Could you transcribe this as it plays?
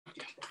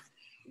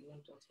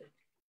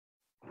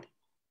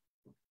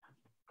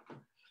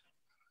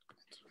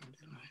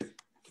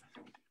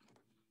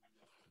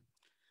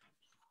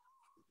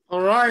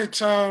All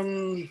right.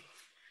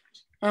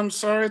 I'm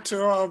sorry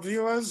to our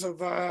viewers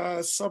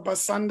of Sober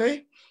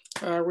Sunday.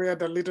 We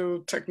had a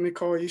little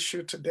technical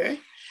issue today,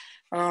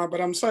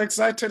 but I'm so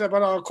excited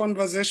about our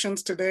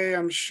conversations today.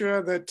 I'm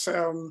sure that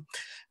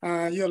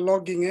you're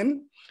logging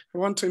in. I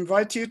want to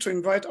invite you to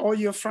invite all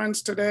your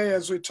friends today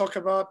as we talk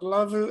about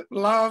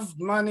love,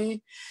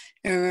 money,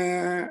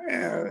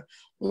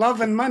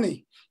 love and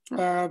money,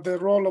 the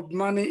role of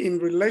money in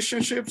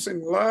relationships,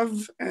 in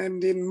love,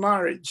 and in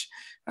marriage,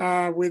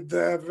 with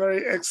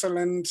very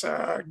excellent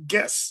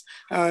guests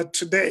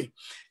today.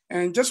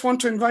 And just want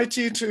to invite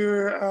you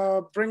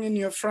to bring in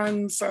your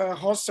friends,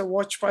 host a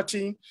watch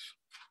party.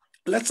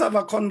 Let's have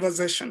a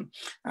conversation.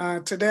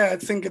 Today, I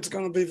think it's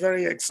going to be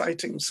very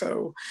exciting.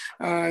 So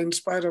in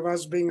spite of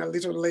us being a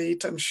little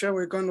late, I'm sure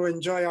we're going to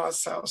enjoy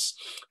ourselves.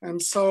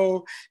 And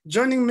so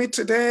joining me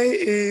today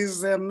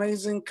is the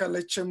amazing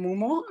Kalechi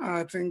Mumo.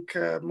 I think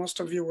most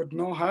of you would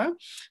know her.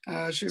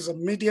 She's a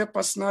media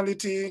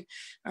personality,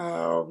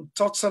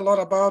 talks a lot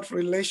about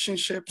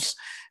relationships,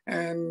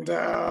 and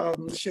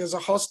she has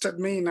hosted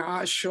me in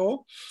our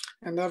show.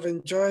 And I've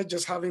enjoyed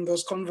just having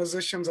those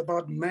conversations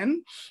about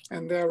men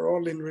and their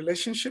role in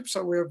relationships.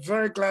 So we're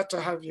very glad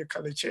to have you,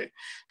 Kalechi.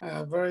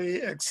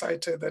 Very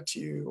excited that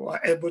you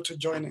are able to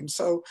join in.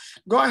 So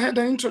go ahead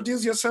and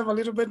introduce yourself a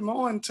little bit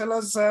more and tell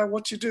us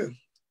what you do.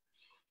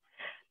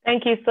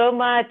 Thank you so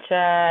much.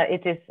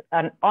 It is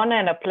an honor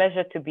and a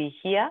pleasure to be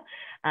here,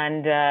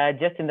 and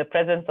just in the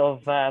presence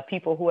of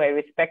people who I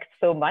respect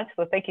so much.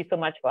 So thank you so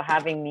much for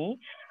having me.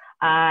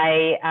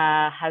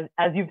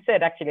 As you've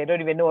said, actually, I don't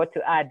even know what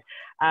to add.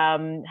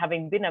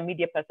 Having been a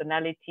media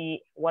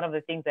personality, one of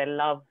the things I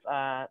love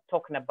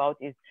talking about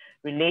is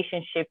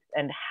relationships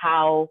and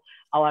how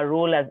our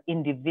role as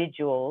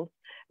individuals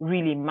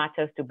really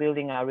matters to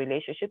building our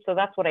relationships. So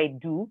that's what I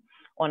do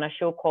on a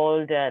show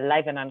called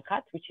Live and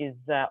Uncut, which is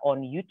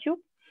on YouTube.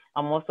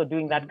 I'm also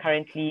doing that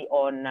currently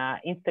on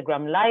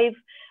Instagram Live,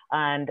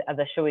 and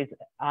the show is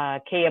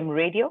KM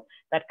Radio.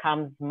 That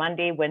comes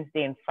Monday,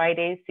 Wednesday, and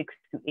Friday, 6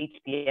 to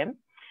 8 p.m.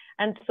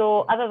 And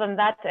so other than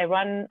that, I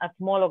run a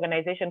small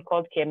organization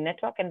called KM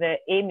Network, and the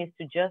aim is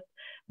to just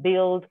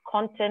build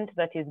content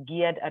that is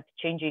geared at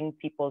changing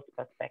people's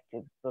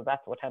perspectives. So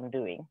that's what I'm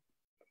doing.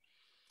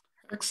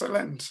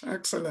 Excellent,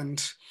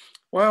 excellent.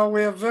 Well,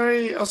 we are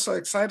very also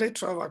excited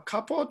to have a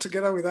couple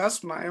together with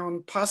us, my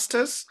own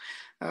pastors,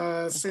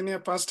 senior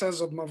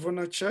pastors of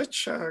Mavuno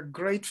Church,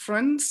 great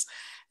friends.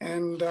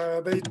 And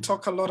they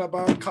talk a lot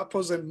about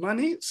couples and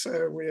money.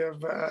 So we have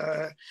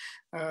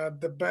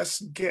the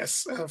best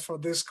guests for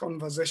this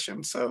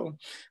conversation. So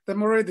the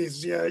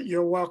Moredis, yeah,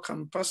 you're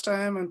welcome. Pastor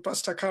M and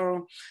Pastor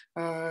Carol,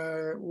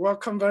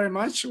 welcome very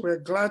much. We're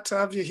glad to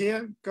have you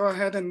here. Go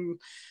ahead and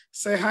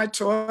say hi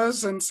to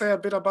us and say a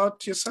bit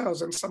about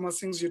yourselves and some of the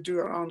things you do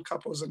around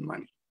couples and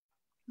money.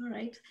 All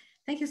right.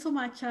 Thank you so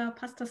much,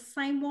 Pastor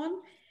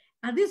Simon.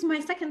 This is my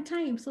second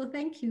time, so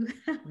thank you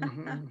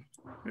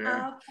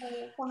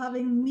for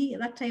having me.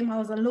 That time I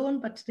was alone,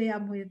 but today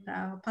I'm with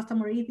Pastor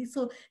Moridi.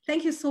 So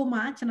thank you so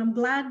much, and I'm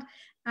glad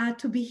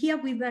to be here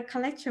with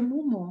Kalechi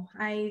Mumo.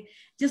 I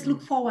just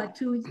look forward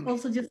to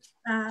also just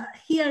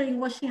hearing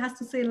what she has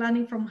to say,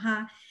 learning from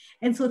her.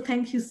 And so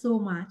thank you so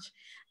much.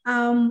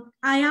 I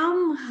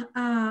am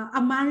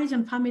a marriage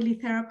and family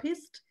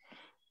therapist,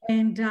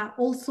 and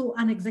also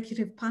an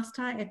executive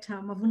pastor at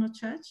Mavuno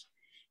Church,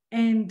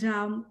 and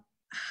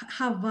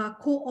have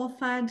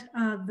co-authored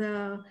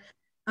the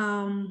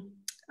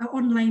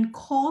online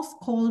course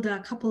called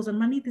Couples and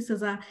Money. This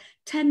is a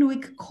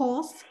 10-week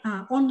course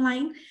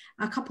online.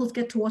 Couples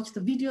get to watch the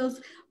videos,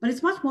 but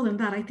it's much more than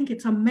that. I think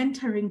it's a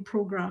mentoring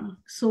program.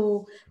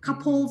 So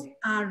couples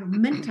are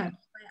mentored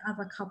by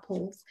other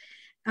couples.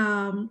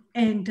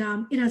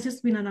 It has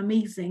just been an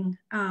amazing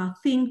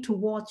thing to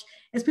watch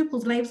as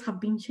people's lives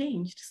have been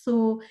changed.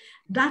 So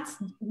that's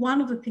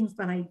one of the things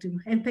that I do.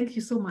 And thank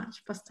you so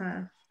much,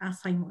 Pastor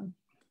Simon.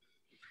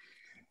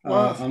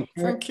 Well,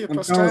 thank you,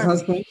 I'm Carol's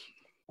husband.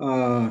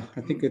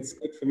 I think it's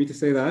good for me to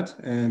say that.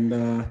 And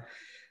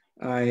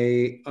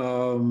I,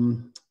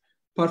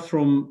 apart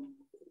from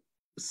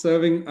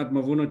serving at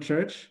Mavuno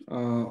Church,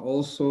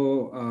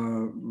 also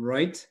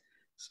write.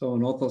 So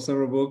an author of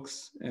several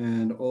books,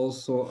 and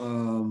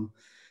also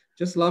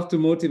just love to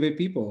motivate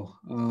people.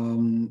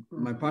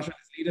 My passion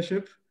is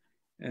leadership,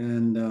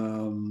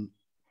 and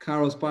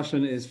Carol's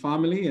passion is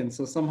family. And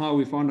so somehow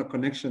we found a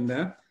connection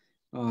there,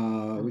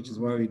 which is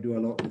why we do a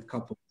lot with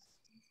couples,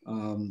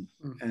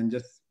 and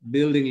just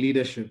building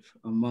leadership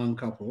among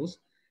couples.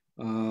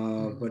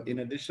 But in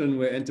addition,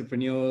 we're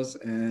entrepreneurs,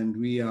 and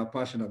we are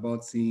passionate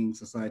about seeing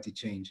society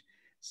change.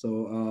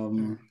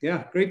 So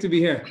yeah, great to be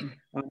here.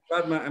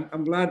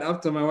 I'm glad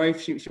after my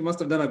wife, she must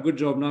have done a good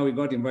job. Now we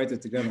got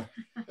invited together.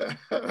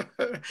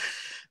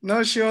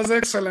 No, she was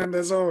excellent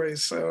as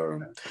always.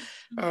 So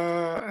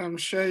I'm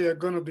sure you're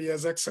going to be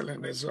as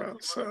excellent as well.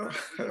 So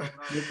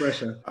no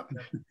pressure.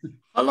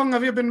 How long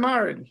have you been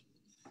married?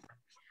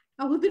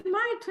 We've been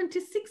married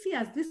 26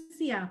 years this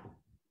year.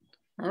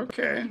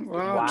 Okay,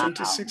 wow,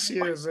 26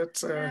 years.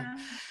 That's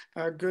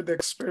a good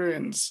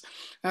experience.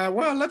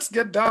 Well, let's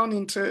get down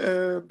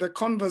into the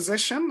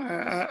conversation.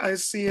 I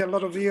see a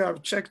lot of you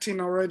have checked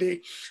in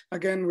already.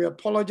 Again, we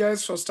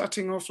apologize for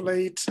starting off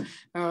late,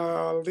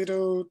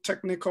 little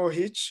technical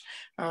hitch.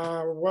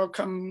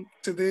 Welcome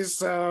to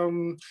these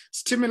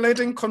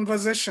stimulating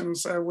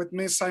conversations with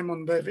me,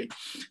 Simon Bevy.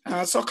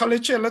 So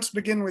Kalechi, let's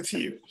begin with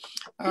you.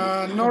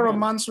 No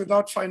romance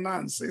without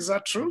finance. Is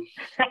that true?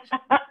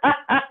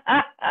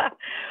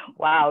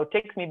 Wow,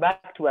 takes me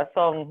back to a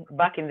song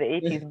back in the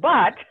 80s.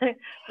 But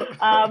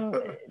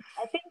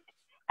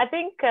I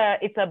think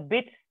it's a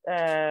bit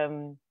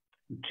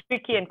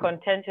tricky and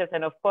contentious.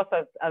 And of course,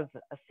 as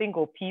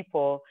single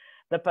people,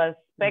 the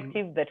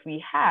perspective that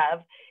we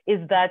have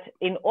is that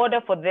in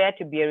order for there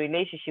to be a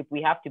relationship,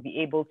 we have to be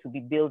able to be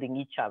building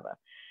each other.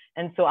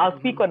 And so I'll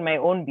speak on my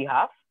own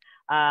behalf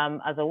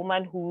as a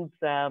woman who's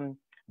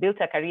built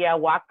a career,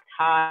 worked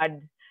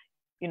hard.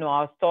 You know,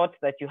 I was taught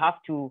that you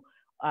have to,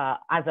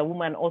 as a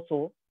woman,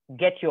 also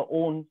get your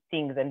own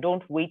things and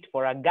don't wait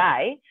for a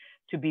guy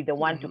to be the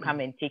one to come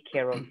and take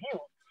care of you.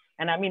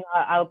 And I mean,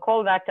 I'll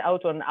call that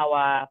out on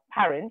our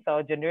parents,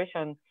 our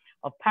generation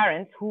of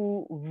parents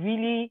who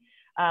really,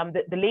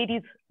 the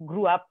ladies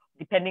grew up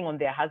depending on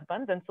their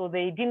husbands. And so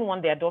they didn't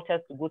want their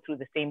daughters to go through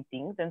the same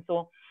things. And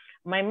so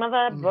my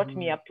mother brought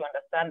me up to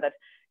understand that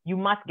you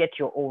must get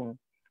your own.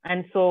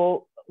 And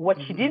so what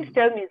she didn't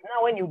tell me is,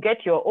 now when you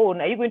get your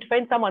own, are you going to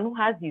find someone who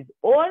has his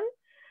own?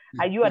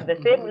 Are you at the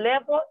same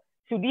level?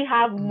 Should he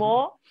have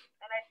more?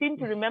 And I seem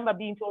to remember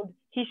being told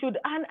he should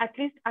earn at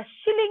least a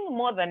shilling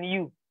more than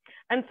you.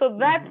 And so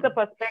that's the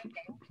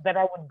perspective that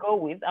I would go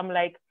with. I'm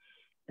like,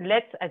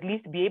 let's at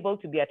least be able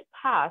to be at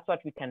par so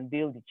that we can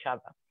build each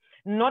other.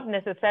 Not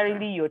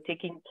necessarily you're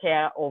taking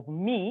care of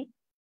me,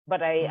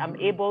 but I am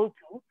able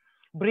to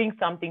bring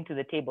something to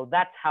the table.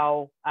 That's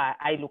how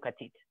I look at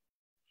it.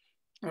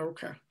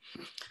 Okay.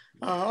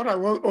 All right,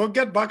 we'll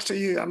get back to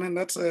you. I mean,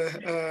 that's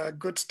a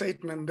good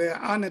statement there.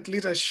 And at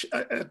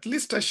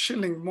least a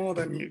shilling more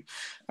than you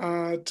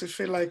to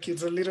feel like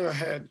it's a little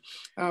ahead.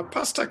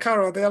 Pastor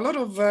Carol, there are a lot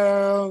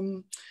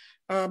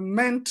of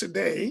men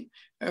today,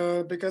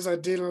 because I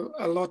deal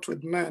a lot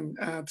with men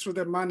through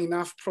the Man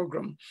Enough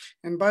program.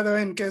 And by the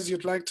way, in case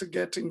you'd like to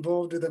get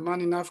involved with the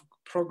Man Enough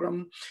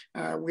program,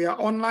 we are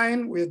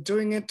online. We're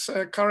doing it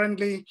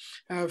currently.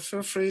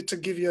 Feel free to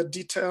give your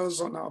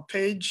details on our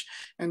page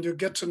and you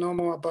get to know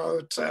more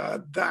about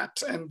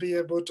that and be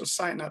able to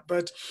sign up.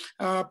 But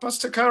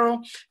Pastor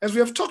Carol, as we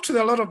have talked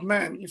to a lot of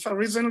men, in fact,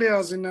 recently I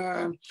was in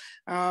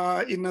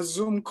a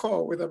Zoom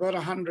call with about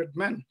 100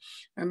 men,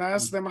 and I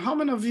asked them, how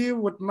many of you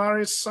would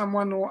marry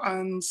someone who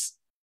earns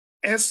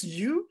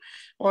SU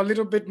or a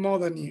little bit more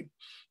than you?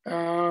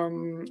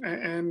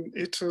 And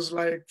it was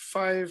like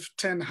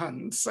 5-10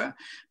 hands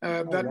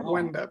that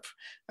went up.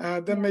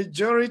 The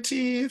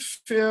majority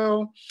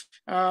feel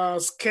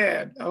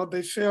scared, or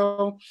they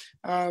feel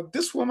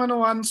this woman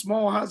who earns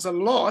more, has a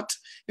lot,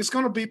 is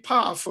going to be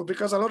powerful,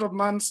 because a lot of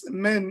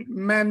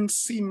men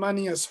see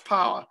money as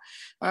power.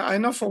 I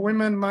know for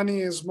women,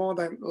 money is more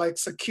than like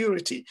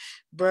security,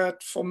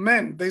 but for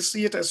men, they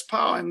see it as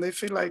power, and they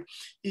feel like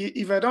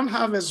if I don't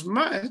have as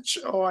much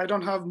or I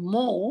don't have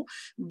more,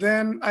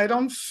 then I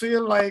don't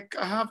feel like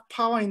I have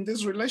power in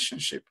this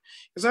relationship.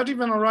 Is that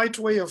even a right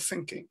way of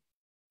thinking?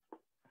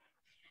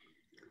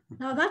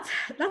 Now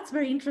that's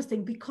very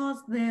interesting,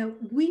 because the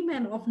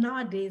women of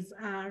nowadays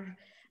are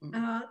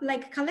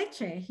like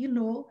Kalechi, you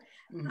know.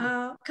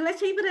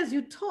 Kalechi, even as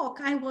you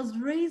talk, I was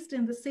raised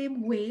in the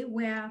same way,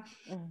 where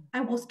I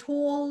was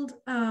told,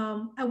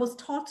 I was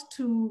taught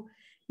to,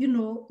 you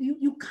know,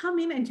 you come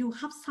in and you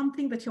have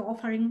something that you're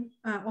offering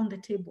on the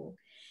table.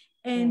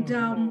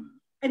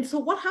 And so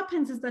what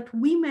happens is that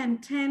women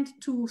tend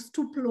to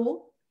stoop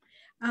low.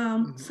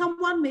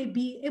 Someone may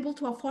be able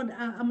to afford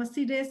a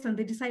Mercedes, and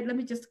they decide, let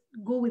me just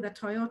go with a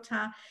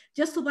Toyota,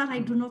 just so that I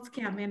do not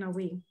scare men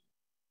away.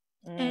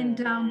 And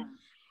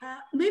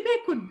maybe I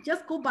could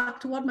just go back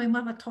to what my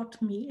mother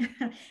taught me.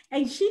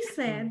 And she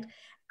said,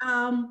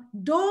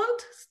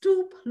 don't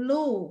stoop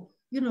low,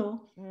 you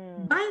know,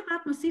 buy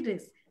that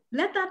Mercedes.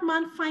 Let that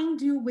man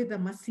find you with a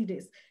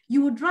Mercedes.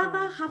 You would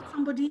rather have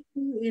somebody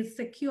who is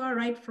secure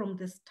right from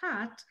the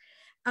start,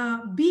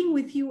 being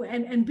with you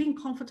and being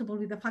comfortable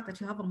with the fact that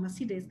you have a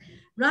Mercedes,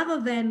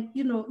 rather than,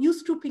 you know, you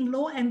stooping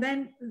low and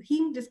then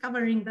him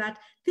discovering that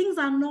things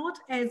are not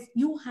as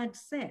you had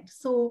said.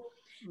 So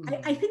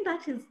I think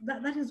that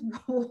is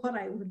what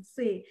I would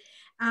say.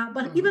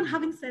 But even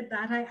having said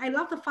that, I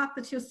love the fact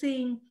that you're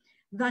saying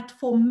that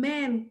for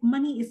men,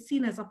 money is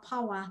seen as a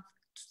power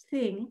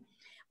thing,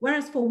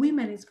 whereas for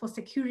women, it's for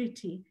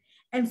security.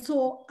 And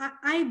so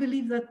I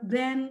believe that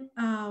then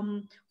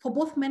for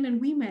both men and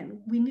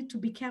women, we need to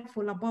be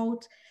careful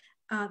about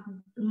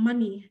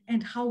money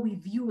and how we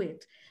view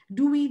it.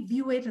 Do we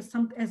view it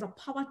as a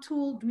power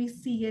tool? Do we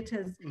see it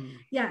as,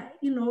 yeah,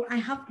 you know, I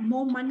have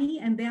more money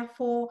and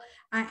therefore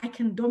I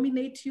can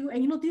dominate you?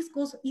 And, you know, this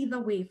goes either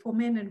way for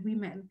men and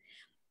women.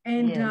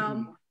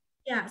 And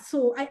Yeah,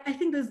 so I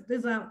think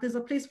there's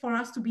a place for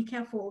us to be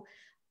careful,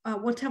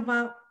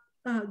 whatever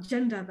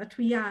gender that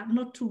we are,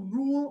 not to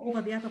rule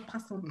over the other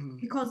person,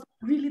 because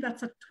really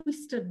that's a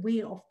twisted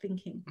way of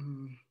thinking.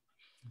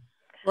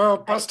 Well,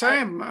 past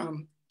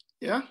time.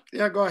 Yeah,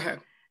 go ahead.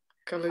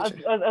 I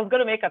was going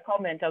to make a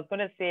comment. I was going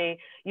to say,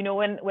 you know,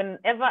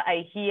 whenever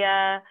I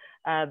hear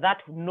that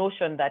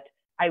notion that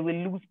I will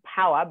lose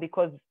power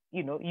because,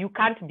 you know, you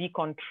can't be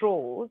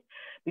controlled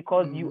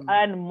because you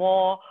earn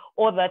more,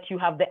 or that you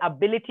have the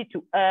ability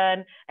to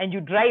earn and you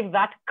drive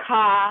that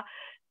car.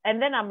 And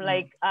then I'm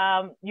like,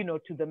 you know,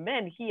 to the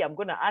men here, I'm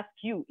going to ask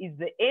you, is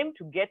the aim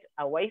to get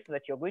a wife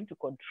that you're going to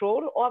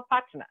control or a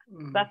partner?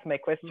 That's my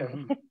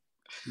question.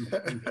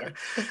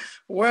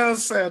 Well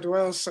said,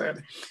 well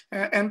said.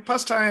 And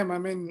past time, I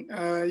mean,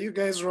 you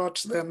guys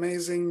wrote the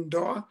amazing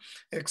door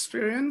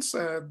experience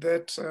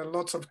that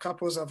lots of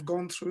couples have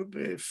gone through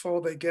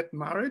before they get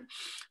married.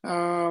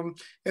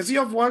 As you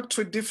have worked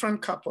with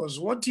different couples,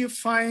 what do you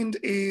find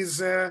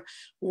is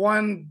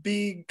one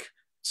big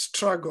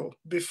struggle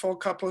before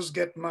couples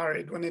get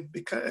married when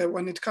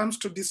it comes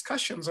to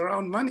discussions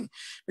around money?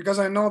 Because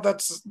I know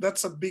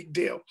that's a big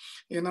deal.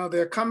 You know,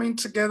 they're coming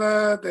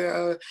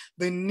together,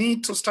 they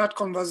need to start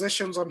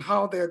conversations on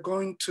how they're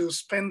going to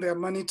spend their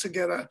money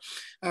together.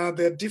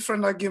 There are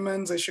different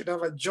arguments. They should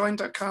have a joint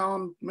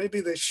account,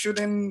 maybe they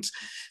shouldn't.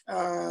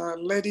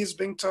 Ladies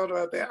being told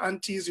by their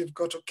aunties, you've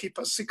got to keep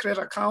a secret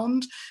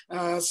account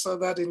so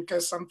that in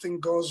case something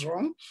goes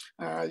wrong,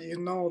 you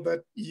know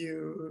that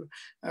you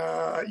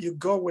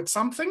go with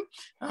something.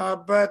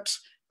 But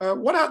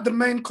what are the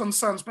main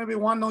concerns? Maybe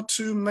one or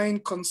two main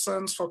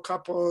concerns for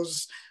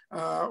couples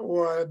who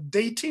are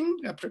dating,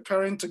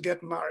 preparing to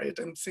get married,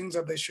 and things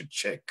that they should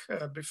check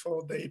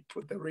before they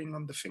put the ring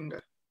on the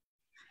finger.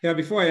 Yeah,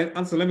 before I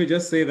answer, let me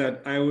just say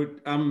that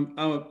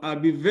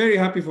I'd be very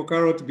happy for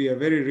Carol to be a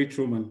very rich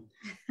woman.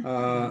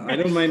 I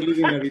don't mind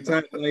living a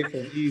retired life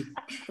of ease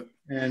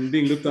and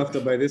being looked after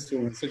by this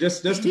woman. So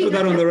just to put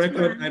that on the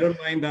record, I don't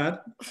mind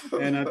that.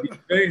 And I'd be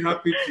very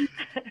happy to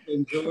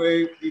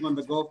enjoy being on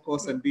the golf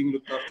course and being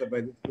looked after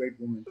by this great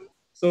woman.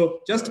 So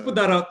just to put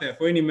that out there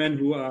for any men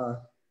who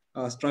are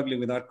struggling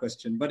with that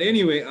question. But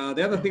anyway,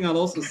 the other thing I'll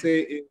also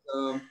say is,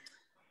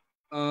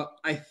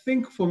 I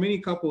think for many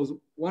couples,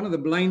 one of the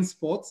blind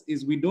spots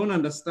is we don't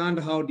understand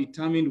how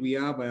determined we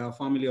are by our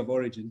family of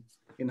origin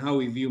in how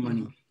we view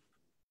money.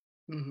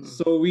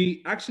 So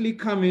we actually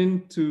come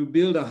in to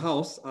build a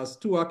house as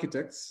two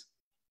architects,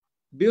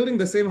 building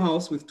the same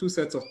house with two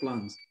sets of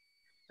plans.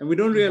 And we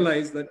don't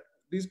realize that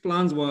these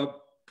plans were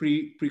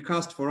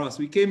precast for us.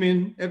 We came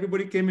in,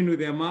 everybody came in with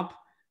their map.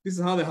 This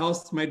is how the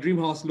house, my dream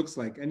house looks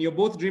like. And you're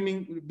both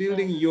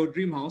building your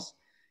dream house,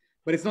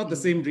 but it's not the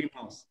same dream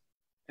house.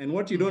 And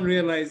what you don't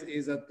realize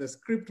is that the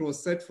script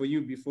was set for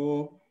you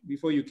before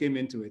you came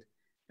into it.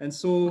 And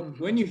so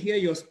when you hear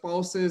your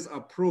spouse's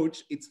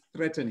approach, it's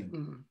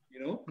threatening,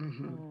 you know,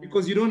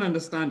 because you don't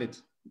understand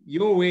it.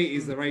 Your way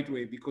is the right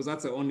way because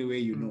that's the only way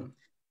you know.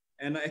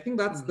 And I think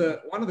that's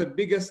one of the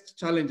biggest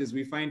challenges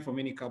we find for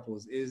many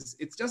couples is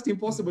it's just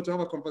impossible to have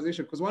a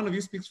conversation because one of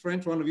you speaks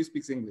French, one of you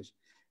speaks English.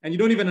 And you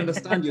don't even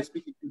understand you're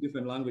speaking two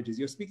different languages.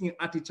 You're speaking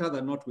at each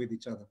other, not with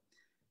each other.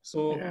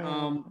 So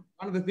one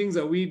of the things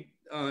that we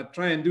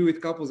try and do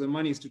with couples and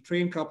money is to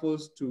train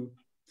couples to,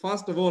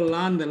 first of all,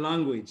 learn the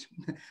language,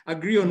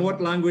 agree on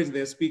what language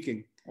they're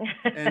speaking,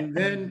 and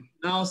then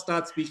now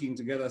start speaking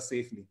together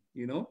safely,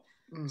 you know?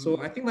 So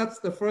I think that's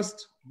the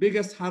first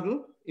biggest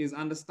hurdle is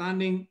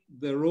understanding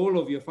the role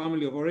of your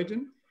family of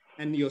origin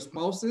and your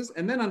spouses,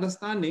 and then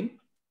understanding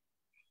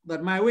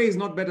that my way is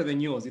not better than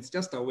yours. It's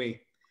just a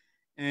way.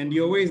 And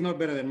your way is not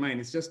better than mine.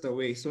 It's just a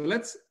way. So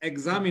let's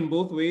examine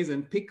both ways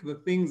and pick the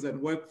things that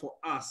work for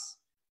us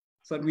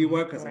so that we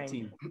work as a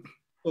team.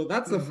 So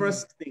that's the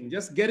first thing.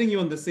 Just getting you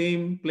on the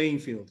same playing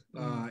field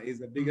is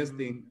the biggest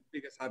thing,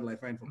 biggest hurdle I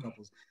find for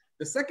couples.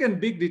 The second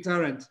big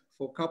deterrent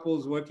for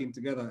couples working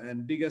together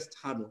and biggest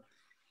hurdle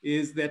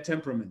is their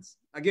temperaments.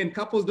 Again,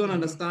 couples don't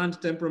understand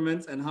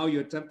temperaments and how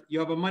you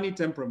have a money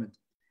temperament.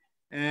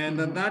 And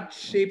that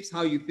shapes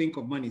how you think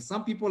of money.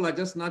 Some people are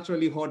just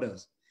naturally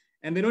hoarders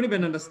and they don't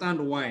even understand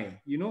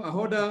why. You know, a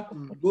hoarder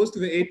goes to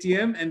the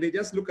ATM and they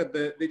just look at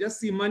they just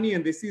see money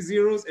and they see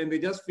zeros and they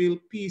just feel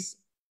peace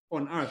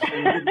on earth.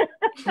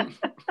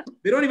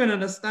 They don't even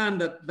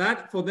understand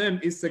that for them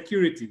is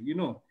security, you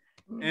know.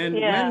 And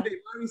when they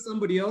marry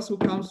somebody else who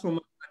comes from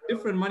a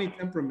different money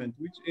temperament,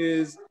 which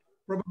is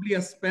probably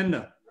a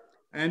spender,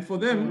 and for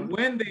them,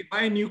 when they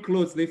buy new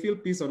clothes, they feel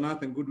peace on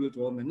earth and goodwill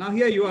to all men. Now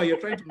here you are, you're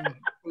trying to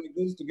put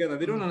those together.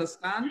 They don't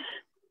understand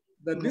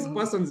that this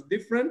person's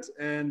different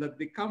and that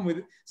they come with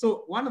it.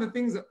 So one of the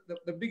things,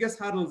 the biggest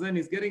hurdles then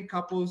is getting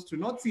couples to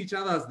not see each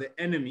other as the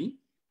enemy,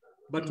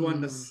 but to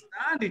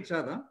understand each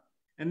other,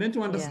 and then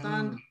to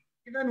understand,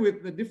 even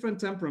with the different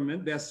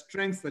temperament, there are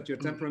strengths that your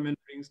temperament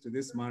brings to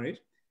this marriage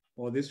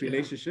or this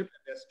relationship.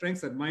 There are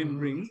strengths that mine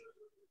brings.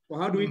 So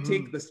how do we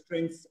take the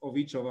strengths of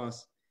each of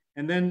us?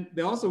 And then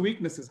there are also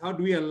weaknesses. How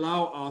do we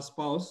allow our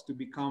spouse to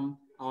become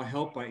our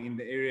helper in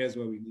the areas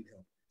where we need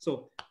help?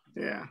 So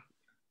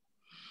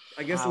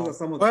I guess those are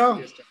some of the Well,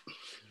 biggest challenges.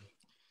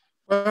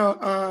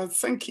 well,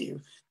 thank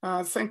you.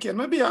 Thank you. And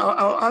maybe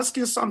I'll ask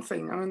you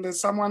something. I mean,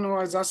 there's someone who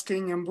is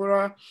asking,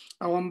 Nyambura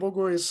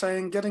Awambogo is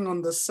saying, getting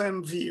on the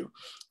same view.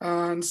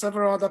 And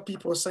several other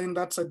people are saying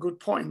that's a good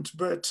point.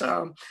 But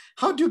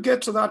how do you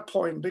get to that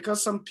point?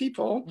 Because some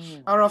people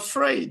are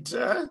afraid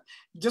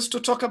just to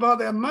talk about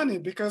their money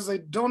because they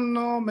don't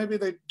know, maybe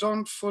they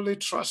don't fully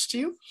trust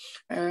you.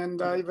 And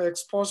if they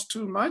expose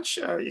too much,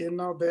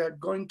 they're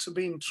going to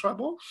be in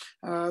trouble.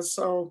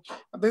 So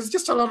there's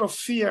just a lot of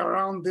fear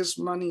around this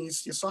money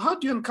issue. So how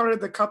do you encourage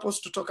the couples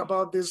to talk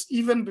about this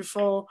even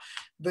before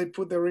they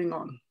put the ring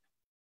on?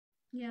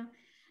 Yeah.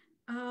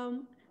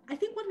 I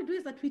think what we do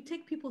is that we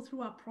take people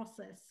through our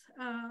process.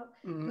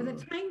 By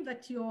the time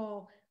that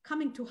you're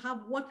coming to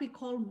have what we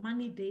call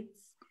money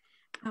dates,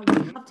 we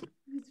have to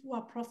go through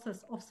a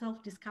process of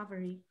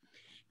self-discovery.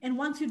 And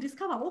once you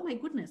discover, oh my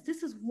goodness,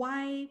 this is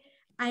why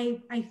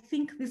I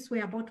think this way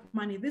about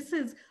money. This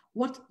is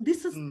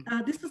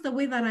the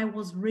way that I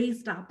was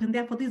raised up, and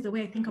therefore this is the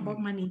way I think about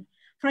money.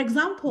 For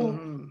example,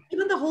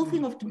 even the whole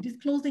thing of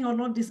disclosing or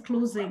not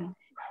disclosing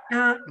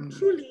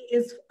truly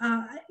is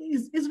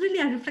really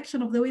a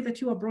reflection of the way that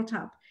you were brought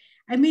up.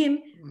 I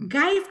mean,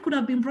 guys could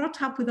have been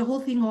brought up with the whole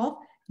thing of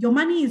your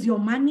money is your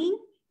money.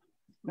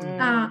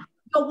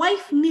 Your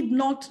wife need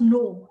not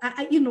know.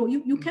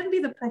 You can be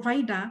the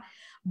provider,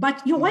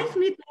 but your wife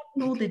need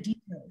not know the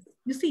details.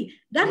 You see,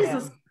 that is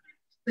a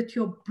that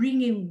you're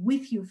bringing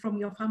with you from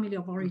your family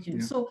of origin.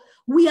 Yeah. So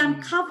we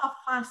uncover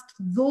first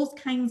those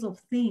kinds of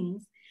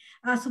things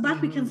so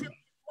that we can say,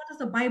 what does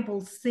the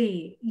Bible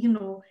say,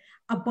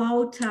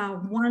 about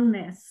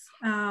oneness,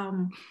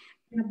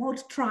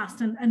 about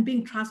trust and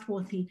being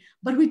trustworthy.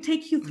 But we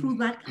take you through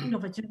that kind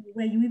of a journey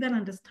where you even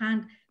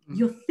understand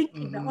your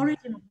thinking, the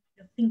origin of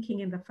your thinking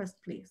in the first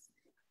place.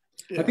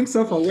 I think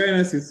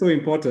self-awareness is so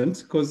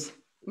important because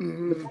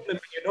the problem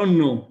is you don't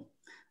know.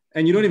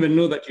 And you don't even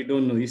know that you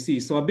don't know, you see.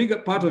 So a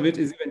big part of it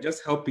is even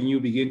just helping you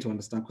begin to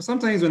understand. Because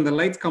sometimes when the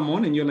lights come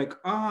on and you're like,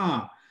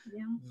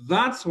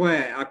 that's why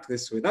I act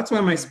this way. That's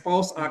why my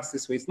spouse acts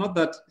this way. It's not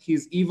that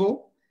he's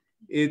evil.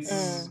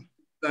 It's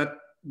that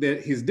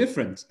he's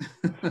different.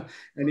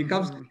 And he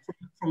comes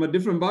from a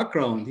different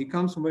background. He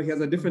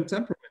has a different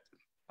temperament.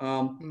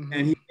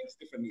 And he thinks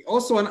differently.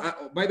 Also,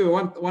 by the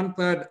way, one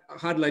third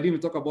hurdle I didn't even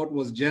talk about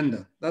was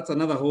gender. That's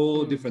another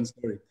whole different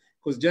story.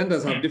 Because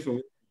genders have different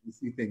ways to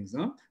see things.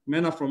 Huh?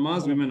 Men are from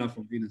Mars, women are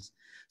from Venus.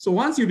 So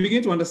once you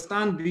begin to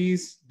understand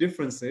these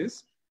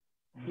differences,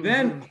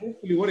 then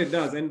hopefully what it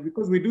does, and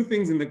because we do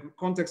things in the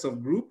context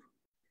of group,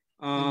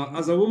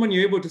 as a woman,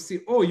 you're able to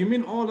see, oh, you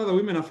mean all other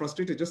women are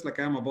frustrated just like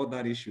I am about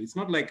that issue. It's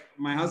not like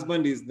my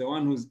husband is the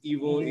one who's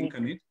evil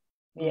incarnate.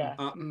 Yeah.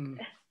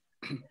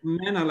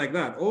 Men are like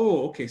that.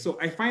 Oh, okay. So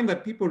I find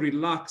that people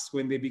relax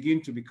when they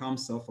begin to become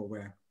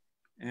self-aware.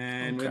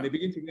 And when they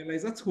begin to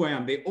realize that's who I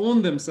am, they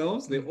own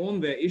themselves, they own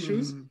their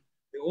issues,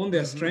 they own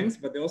their strengths,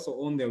 but they also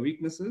own their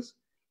weaknesses.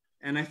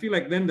 And I feel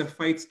like then the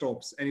fight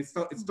stops and it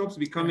stops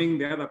becoming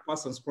the other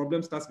person's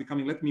problem, starts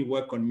becoming, let me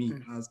work on me,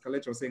 as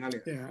Kalecha was saying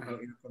earlier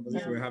in the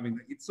conversation we're having.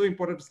 It's so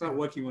important to start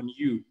working on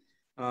you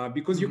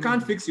because you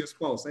can't fix your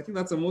spouse. I think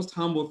that's the most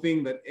humble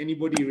thing that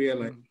anybody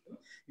realizes.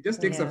 It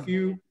just takes a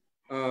few,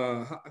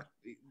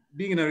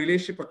 being in a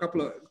relationship a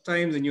couple of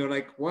times and you're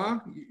like,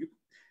 wow,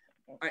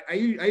 I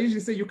usually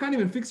say you can't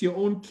even fix your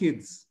own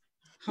kids.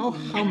 How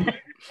humble.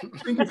 You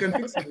think you can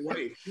fix your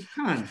wife? You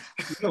can't.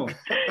 No. So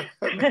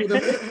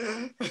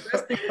the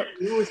best thing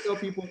we always tell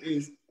people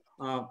is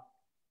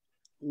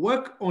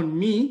work on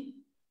me,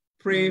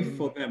 pray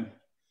for them.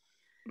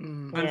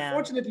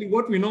 Unfortunately,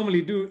 what we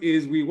normally do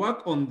is we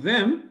work on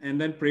them and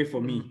then pray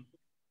for me.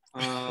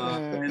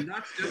 And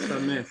that's just a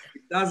mess.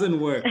 It doesn't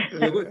work.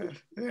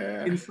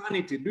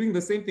 Insanity, doing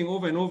the same thing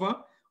over and over,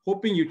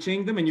 hoping you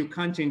change them, and you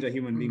can't change a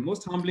human being.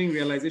 Most humbling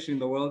realization in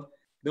the world,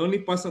 the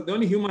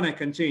only human I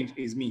can change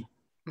is me.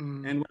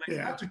 And when I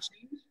start to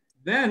change,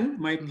 then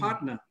my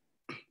partner,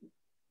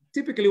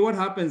 typically what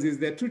happens is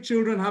there are two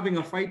children having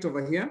a fight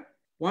over here.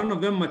 One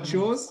of them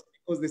matures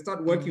because they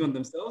start working on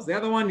themselves. The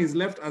other one is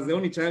left as the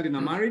only child in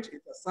a marriage.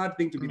 It's a sad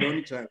thing to be the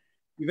only child.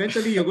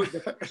 Eventually,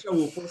 the pressure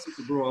will force you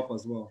to grow up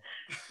as well.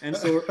 And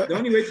so the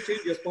only way to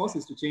change your spouse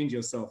is to change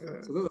yourself.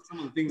 So those are some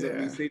of the things that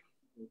we say.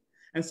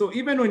 And so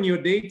even when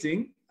you're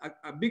dating,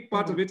 a big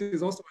part of it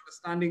is also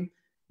understanding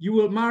you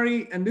will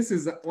marry, and this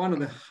is one of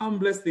the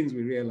humblest things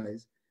we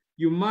realize,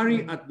 you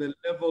marry at the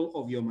level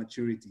of your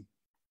maturity.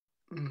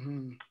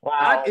 Wow.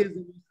 That is the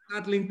most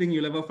startling thing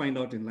you'll ever find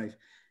out in life.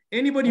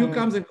 Anybody who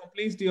comes and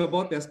complains to you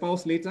about their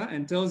spouse later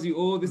and tells you,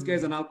 oh, this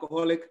guy's an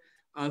alcoholic,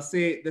 I'll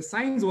say the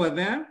signs were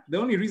there. The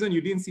only reason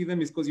you didn't see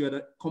them is because you had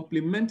a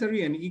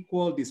complementary and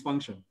equal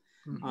dysfunction.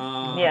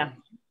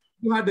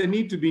 You had the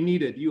need to be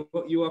needed. You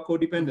are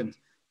codependent.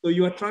 So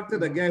you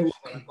attracted a guy who was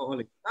an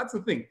alcoholic. That's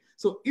the thing.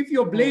 So if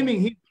you're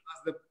blaming him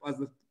as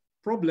the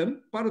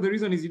problem, part of the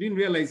reason is you didn't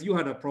realize you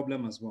had a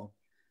problem as well.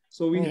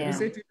 So we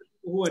say to people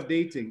who are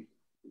dating,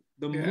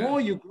 the more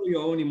you grow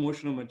your own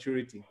emotional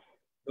maturity,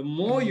 the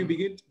more you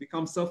begin to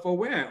become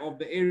self-aware of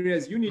the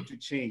areas you need to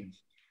change,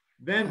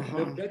 then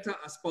the better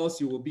a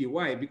spouse you will be.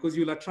 Why? Because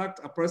you'll attract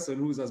a person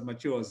who's as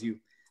mature as you.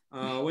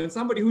 When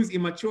somebody who's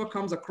immature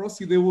comes across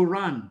you, they will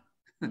run.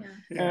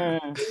 Yeah.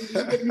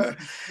 You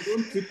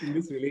don't fit in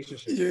this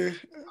relationship.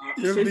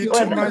 You'll So be if too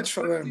you're much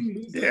for them.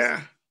 losers,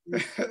 Yeah. you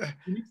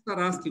need to start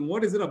asking,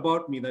 what is it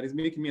about me that is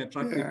making me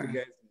attractive to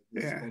guys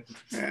like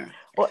this?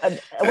 Well,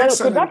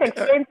 could that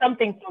explain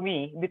something to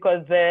me?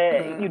 Because,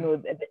 you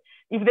know,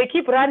 if they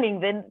keep running,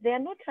 then they are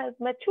not as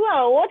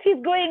mature. What is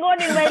going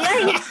on in my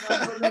life?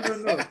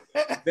 No.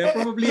 They're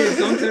probably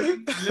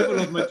encountering a level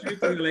of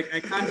maturity like, I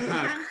can't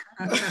hack.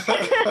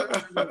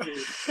 But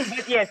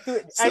yes,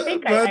 I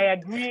think I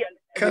agree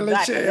with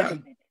that a little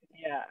bit.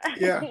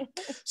 Yeah.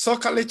 So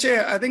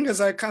Kaleche, I think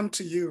as I come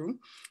to you,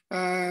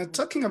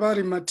 talking about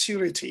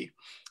immaturity,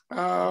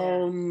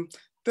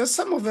 there's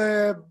some of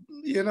the,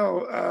 you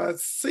know,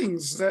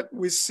 things that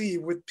we see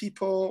with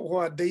people who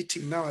are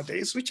dating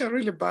nowadays, which are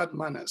really bad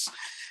manners.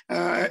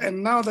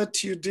 And now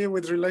that you deal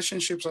with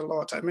relationships a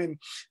lot, I mean,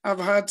 I've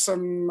had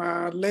some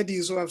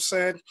ladies who have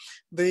said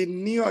they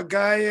knew a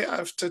guy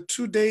after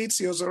 2 dates,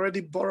 he was already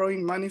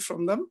borrowing money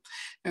from them.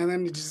 And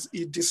then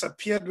he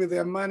disappeared with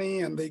their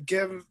money and they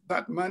gave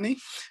that money.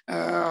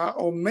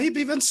 Or maybe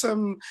even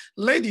some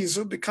ladies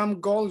who become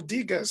gold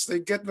diggers. They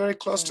get very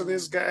close to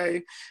this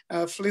guy,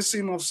 fleece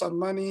him of some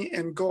money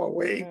and go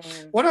away.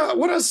 What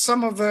are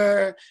some of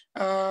the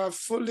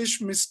foolish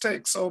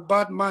mistakes or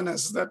bad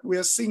manners that we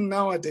are seeing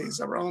nowadays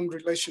around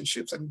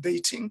relationships and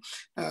dating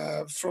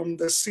from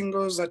the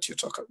singles that you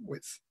talk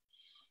with?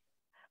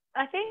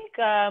 I think,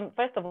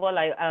 first of all,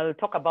 I'll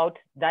talk about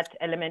that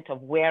element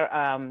of where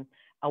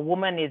a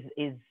woman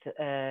is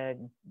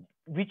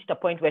reached a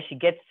point where she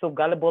gets so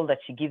gullible that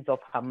she gives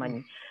up her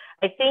money.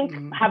 I think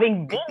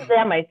having been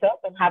there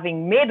myself and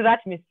having made that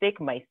mistake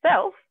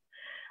myself,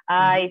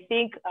 I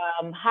think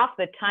half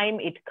the time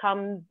it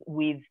comes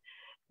with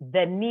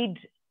the need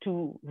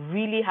to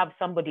really have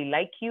somebody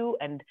like you,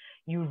 and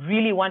you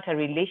really want a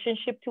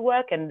relationship to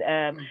work. And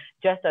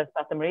just as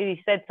Pastor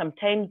Marie said,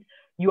 sometimes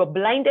you are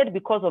blinded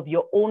because of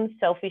your own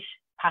selfish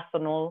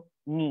personal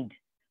need.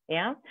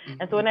 Yeah.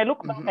 And so when I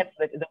look back at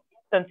the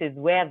instances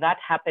where that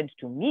happened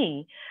to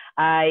me,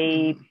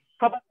 I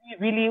probably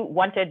really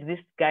wanted this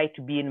guy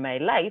to be in my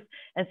life.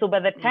 And so by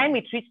the time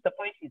it reached the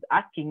point he's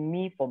asking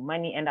me for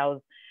money, and I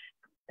was,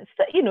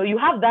 you know, you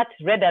have that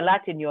red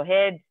alert in your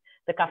head,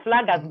 the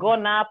flag has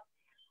gone up,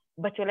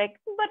 but you're like,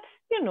 but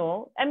you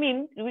know, I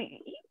mean,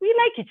 we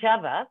like each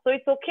other, so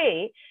it's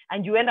okay.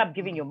 And you end up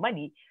giving your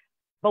money.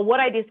 But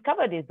what I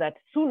discovered is that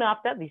soon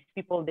after, these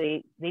people,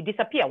 they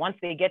disappear. Once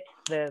they get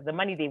the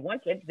money they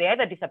wanted, they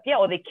either disappear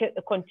or they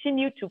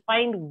continue to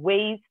find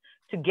ways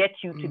to get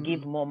you to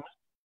give more money.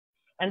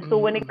 And so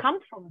when it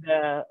comes from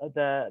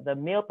the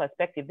male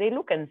perspective, they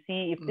look and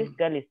see if this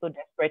girl is so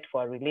desperate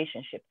for a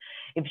relationship,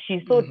 if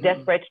she's so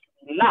desperate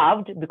to be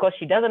loved because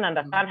she doesn't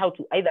understand how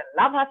to either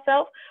love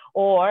herself,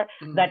 or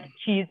that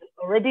she's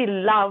already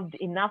loved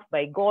enough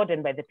by God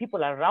and by the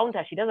people around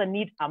her. She doesn't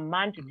need a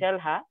man to tell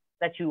her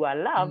that you are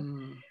loved,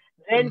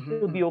 then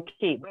it will be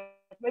okay.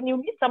 But when you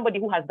meet somebody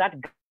who has that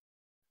gap,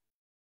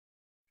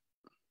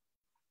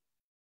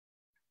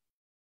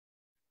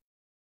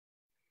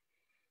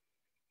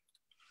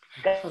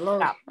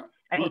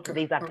 and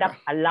there's a gap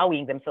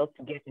allowing themselves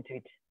to get into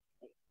it.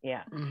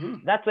 Yeah,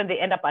 that's when they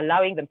end up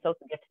allowing themselves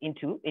to get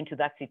into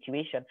that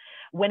situation.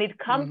 When it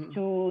comes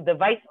to the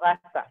vice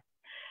versa,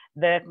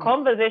 the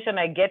conversation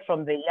I get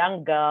from the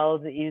young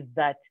girls is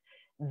that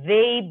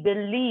they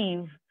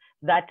believe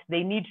that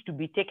they need to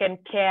be taken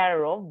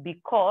care of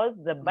because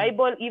the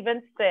Bible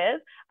even says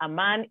a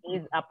man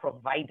is a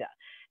provider.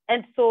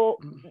 And so,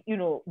 you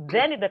know,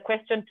 then the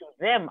question to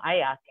them I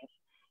ask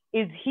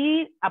is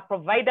he a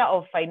provider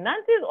of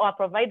finances or a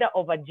provider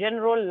of a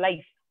general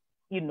life,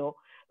 you know,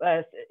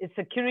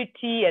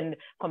 security and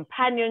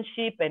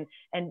companionship and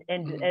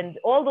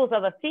all those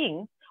other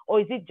things, or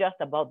is it just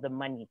about the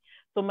money?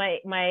 So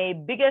my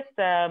biggest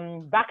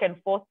back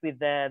and forth with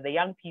the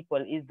young people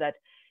is that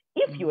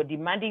if you are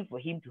demanding for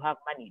him to have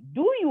money,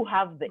 do you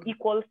have the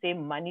equal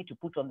same money to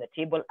put on the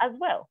table as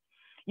well?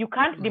 You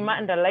can't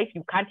demand a life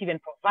you can't even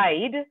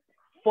provide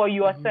for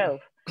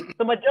yourself.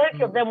 The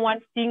majority of them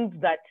want things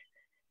that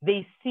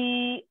they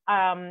see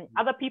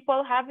other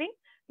people having.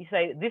 You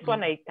say, this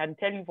one I can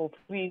tell you for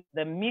free,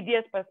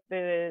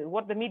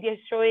 what the media is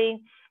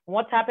showing,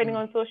 what's happening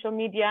on social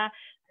media.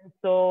 And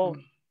so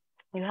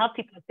you have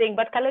people saying,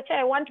 but Kaleche,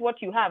 I want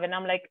what you have. And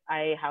I'm like,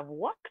 I have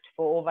worked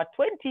for over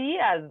 20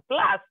 years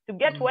plus to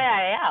get where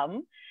I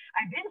am.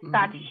 I didn't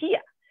start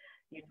here.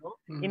 You know,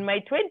 in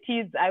my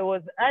 20s, I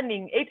was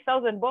earning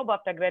 8,000 bob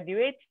after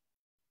graduating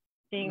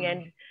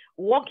and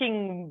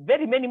walking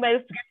very many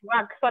miles to get to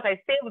work. So I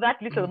saved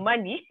that little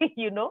money,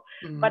 you know,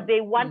 but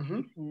they want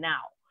it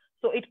now.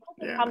 So it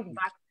also comes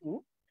back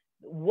to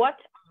what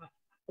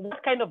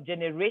kind of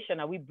generation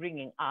are we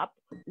bringing up?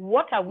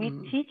 What are we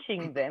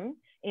teaching them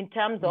in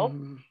terms of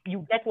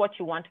you get what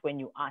you want when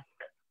you ask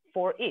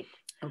for it?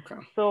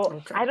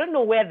 So I don't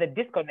know where the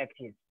disconnect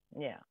is.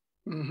 Yeah.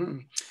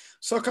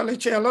 So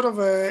Kalechi, a lot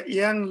of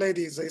young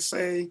ladies, they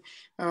say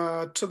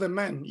to the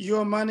men,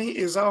 your money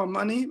is our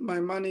money, my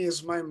money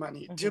is my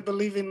money. Do you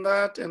believe in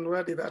that, and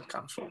where did that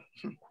come from?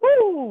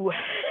 Woo!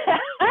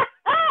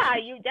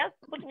 You just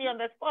put me on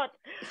the spot.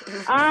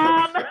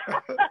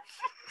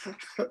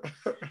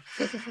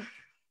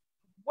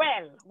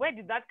 Well, where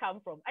did that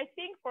come from? I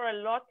think for a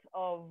lot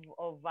of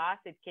us,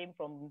 it came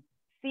from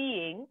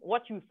seeing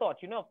what you thought.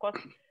 You know, of course,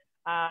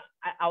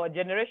 our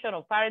generation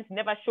of parents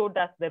never showed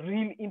us the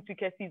real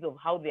intricacies of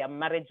how their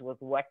marriage was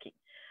working.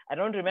 I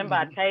don't remember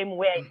a time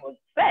where it was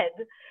said,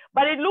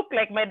 but it looked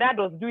like my dad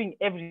was doing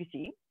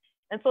everything.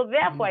 And so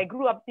therefore, I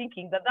grew up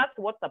thinking that that's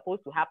what's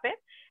supposed to happen.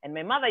 And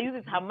my mother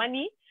uses her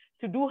money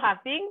to do her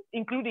things,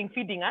 including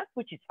feeding us,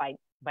 which is fine.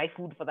 Buy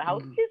food for the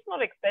house. It's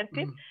not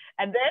expensive.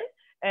 And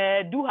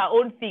then do her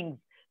own things.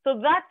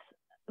 So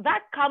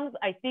that comes,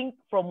 I think,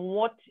 from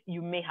what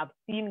you may have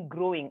seen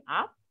growing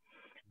up.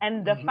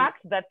 And the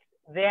fact that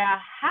there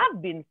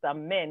have been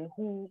some men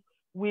who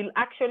will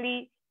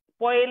actually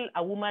spoil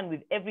a woman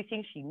with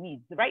everything she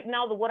needs. Right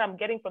now, what I'm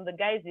getting from the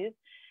guys is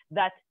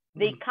that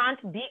they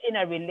can't be in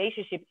a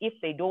relationship if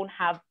they don't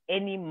have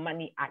any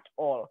money at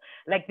all.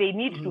 Like they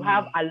need to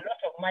have a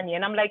lot of money.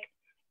 And I'm like,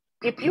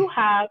 if you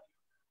have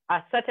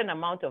a certain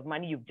amount of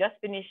money, you've just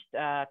finished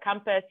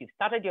campus, you've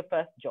started your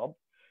first job,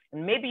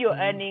 and maybe you're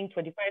earning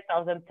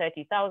 25,000,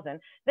 30,000,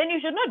 then you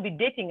should not be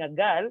dating a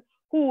girl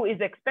who is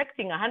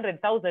expecting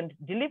 100,000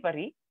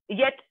 delivery,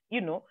 yet,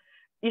 you know,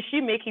 is she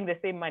making the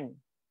same money?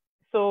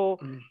 So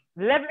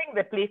leveling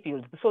the play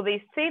field. So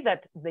they say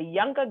that the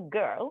younger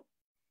girl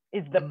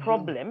is the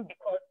problem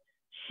because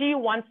she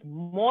wants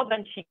more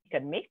than she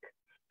can make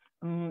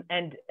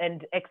and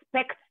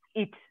expects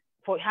it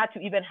for her to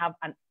even have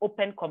an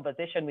open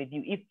conversation with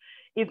you.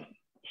 If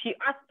she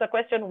asks the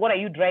question, what are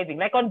you driving?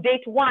 Like on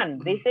date one,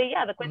 they say,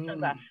 yeah, the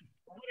questions are,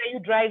 what are you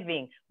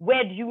driving?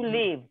 Where do you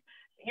live?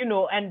 You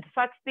know, and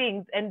such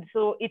things. And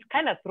so it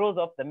kind of throws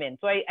off the men.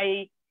 So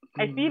I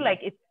feel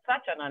like it's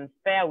such an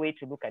unfair way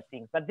to look at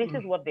things, but this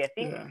is what they're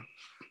thinking.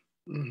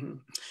 Yeah.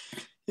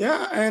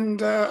 Yeah,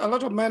 and a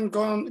lot of men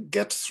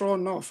get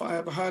thrown off. I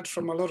have heard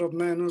from a lot of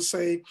men who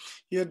say,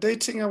 you're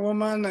dating a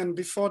woman and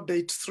before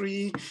date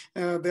 3,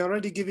 they're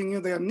already giving you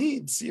their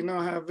needs. You know,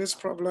 I have this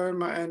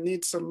problem, I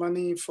need some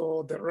money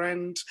for the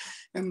rent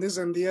and this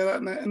and the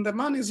other. And the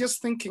man is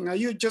just thinking, are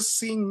you just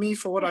seeing me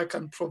for what I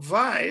can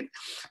provide?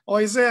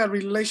 Or is there a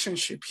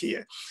relationship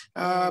here?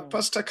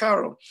 Pastor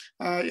Carol,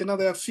 you know,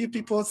 there are a few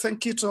people,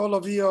 thank you to all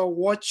of you who are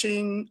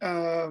watching,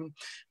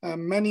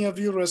 many of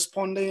you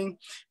responding.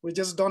 We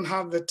just don't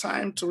have the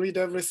time to read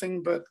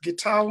everything, but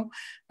Gitao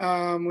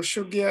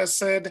Mushugia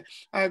said,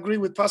 I agree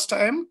with Pastor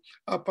M.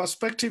 Our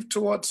perspective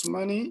towards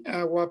money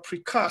were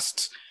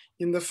precast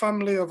in the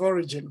family of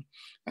origin.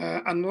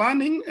 And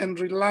learning and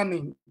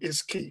relearning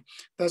is key.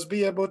 Thus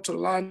be able to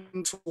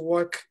learn to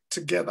work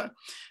together.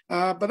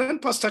 But then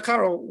Pastor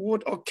Carol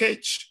would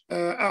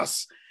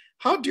ask,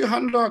 how do you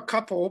handle a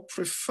couple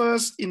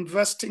prefers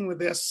investing with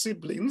their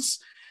siblings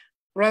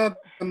rather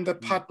than the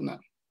partner?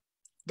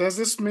 Does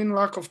this mean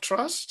lack of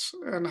trust?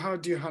 And how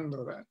do you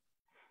handle that?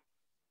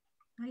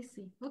 I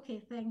see.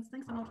 Okay, thanks.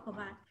 Thanks a lot for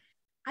that.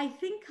 I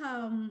think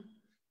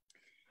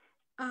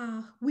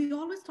we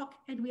always talk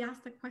and we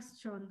ask the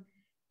question,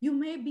 you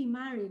may be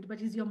married, but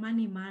is your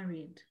money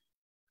married?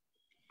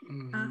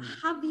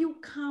 Have you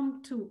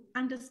come to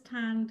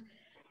understand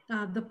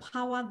the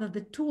power that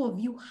the two of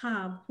you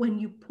have when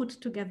you put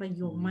together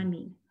your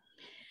money?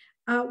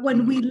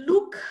 When we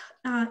look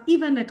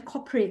even at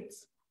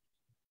corporates,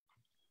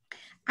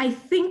 I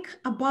think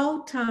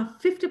about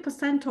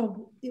 50%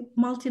 of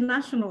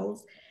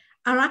multinationals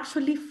are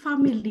actually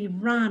family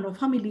run or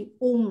family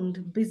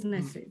owned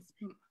businesses.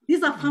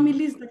 These are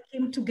families that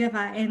came together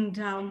and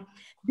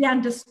they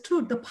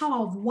understood the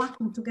power of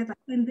working together.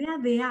 And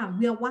there they are,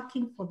 we are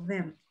working for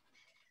them.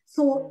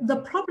 So the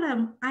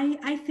problem,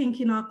 I think,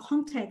 in our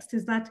context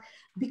is that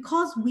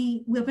because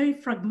we're very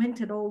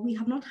fragmented, or we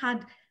have not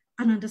had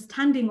an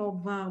understanding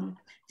of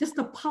just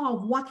the power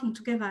of working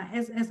together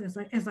as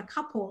a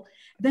couple,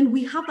 then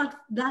we have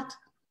that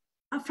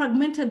a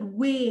fragmented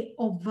way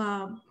of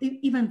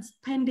even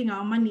spending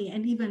our money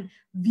and even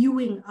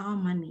viewing our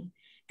money.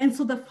 And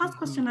so the first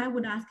question I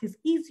would ask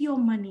is your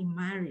money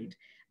married?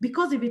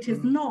 Because if it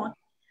is not,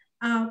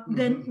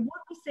 then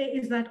what we say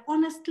is that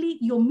honestly,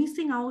 you're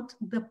missing out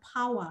the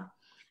power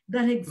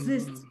that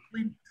exists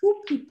when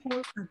two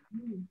people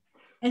agree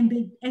and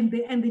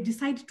they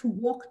decide to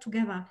work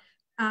together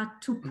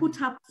to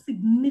put up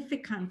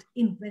significant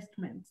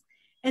investments.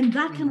 And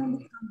that can only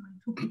come when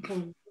two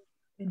people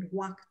and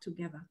work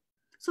together.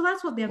 So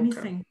that's what they're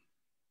missing.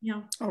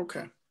 Yeah.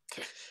 Okay.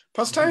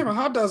 Pastor Emma,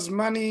 how does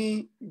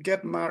money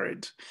get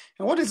married?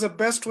 And what is the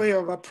best way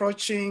of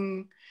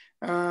approaching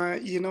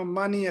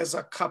money as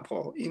a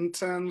couple in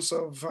terms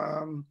of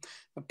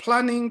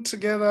planning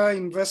together,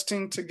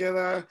 investing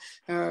together?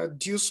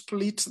 Do you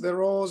split the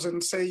roles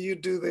and say you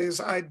do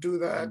this, I do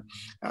that?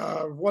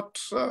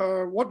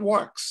 What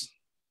works?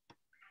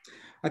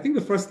 I think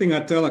the first thing I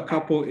tell a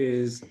couple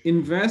is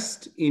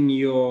invest in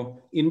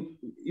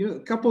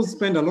couples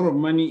spend a lot of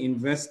money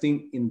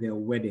investing in their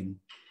wedding,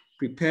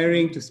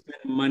 preparing to spend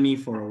money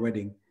for a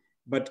wedding.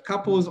 But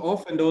couples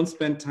often don't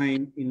spend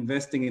time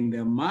investing in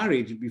their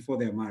marriage before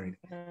they're married,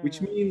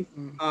 which means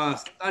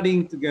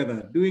studying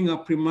together, doing a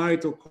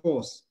premarital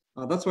course.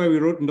 That's why we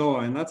wrote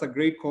Ndoa, and that's a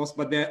great course,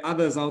 but there are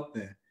others out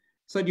there.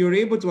 So you're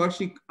able to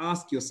actually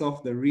ask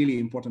yourself the really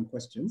important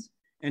questions,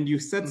 and you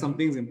set some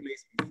things in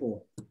place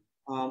before.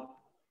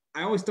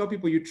 I always tell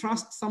people, you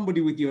trust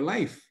somebody with your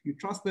life, you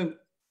trust them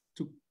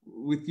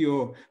with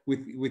your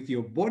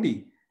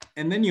body,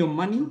 and then your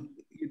money,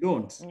 you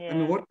don't. Yeah.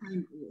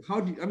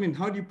 I mean,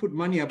 how do you put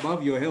money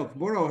above your health?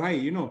 Bora or high,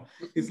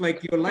 it's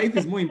like your life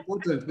is more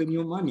important than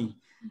your money.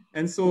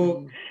 And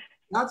so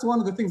that's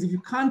one of the things. If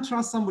you can't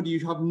trust somebody,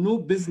 you have no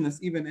business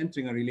even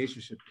entering a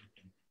relationship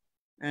with them.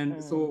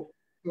 And so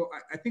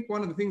I think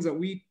one of the things that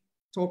we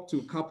talk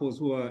to couples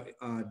who are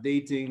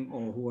dating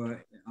or who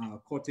are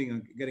courting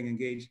and getting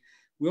engaged,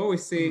 we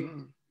always say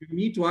you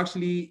need to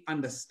actually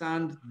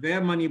understand their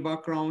money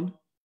background,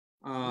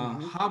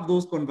 have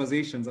those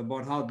conversations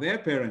about how their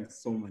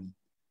parents saw money,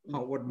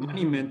 what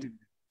money meant in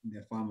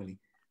their family.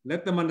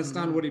 Let them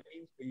understand what it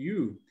means for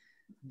you.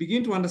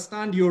 Begin to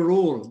understand your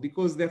role,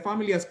 because their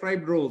family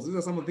ascribed roles. These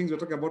are some of the things we're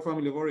talking about,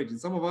 family of origin.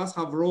 Some of us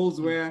have roles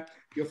where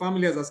your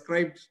family has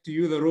ascribed to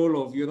you the role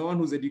of you're the one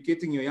who's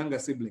educating your younger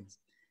siblings.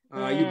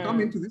 You come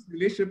into this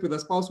relationship with a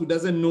spouse who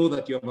doesn't know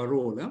that you have a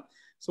role.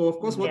 So of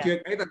course, what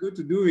you're either going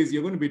to do is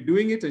you're going to be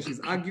doing it and she's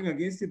arguing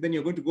against it, then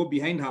you're going to go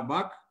behind her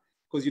back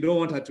because you don't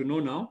want her to know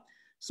now.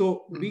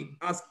 So be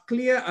as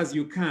clear as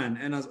you can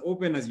and as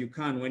open as you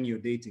can when you're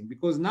dating,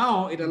 because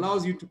now it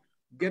allows you to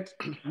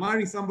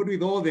marry somebody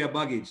with all their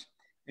baggage,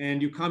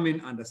 and you come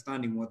in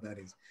understanding what that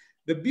is.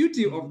 The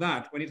beauty of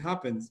that when it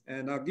happens,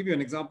 and I'll give you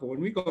an example. When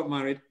we got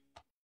married,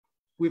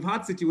 we've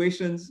had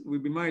situations,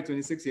 we've been married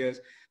 26 years,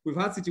 we've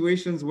had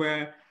situations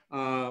where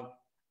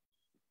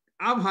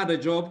I've had a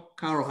job,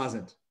 Carol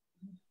hasn't.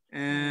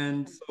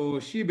 And so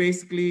she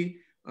basically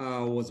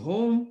was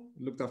home,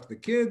 looked after the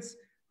kids.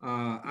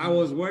 I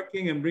was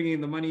working and bringing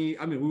in the money.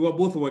 I mean, we were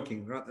both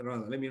working,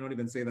 rather. Let me not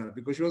even say that,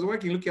 because she was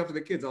working, looking after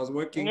the kids. I was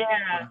working in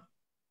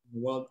the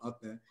world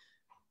out there.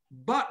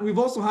 But we've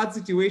also had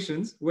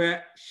situations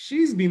where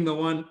she's been the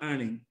one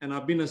earning, and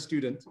I've been a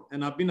student,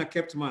 and I've been a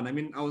kept man. I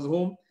mean, I was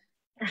home.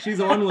 She's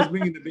the one who was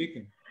bringing the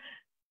bacon.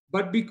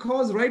 But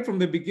because right from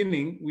the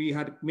beginning, we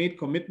had made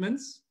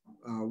commitments,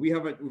 we've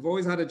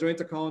always had a joint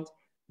account.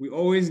 We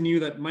always knew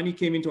that money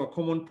came into a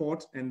common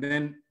pot, and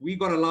then we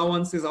got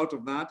allowances out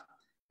of that.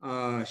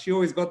 She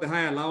always got the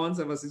high allowance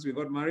ever since we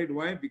got married.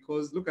 Why?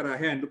 Because look at her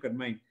hair and look at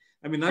mine.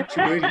 I mean, that should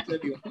already tell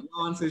you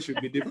allowances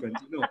should be different.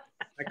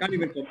 I can't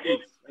even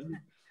compete.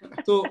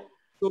 So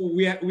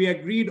we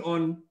agreed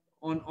on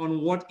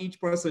what each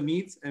person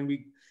needs,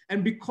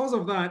 and because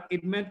of that,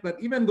 it meant that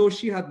even though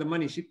she had the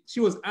money, she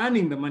was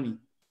earning the money,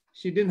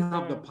 she didn't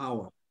have the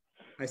power.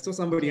 I saw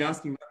somebody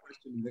asking that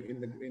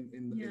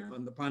question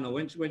on the panel.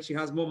 When she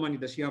has more money,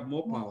 does she have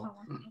more power?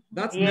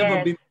 That's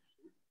never been.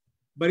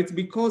 But it's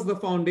because the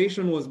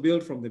foundation was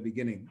built from the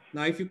beginning.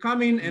 Now, if you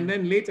come in and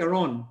then later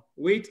on,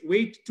 wait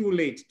too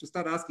late to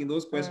start asking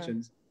those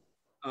questions,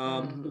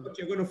 what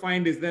you're going to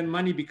find is then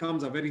money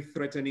becomes a very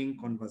threatening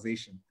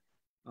conversation.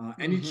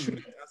 And it should,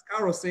 as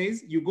Caro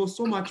says, you go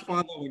so much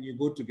farther when you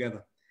go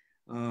together.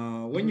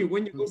 When you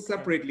go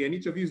separately and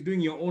each of you is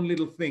doing your own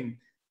little thing,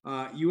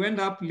 you end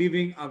up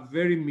living a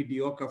very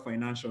mediocre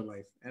financial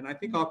life. And I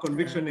think our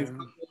conviction is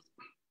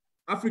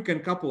African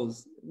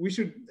couples,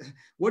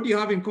 what do you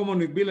have in common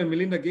with Bill and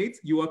Melinda Gates?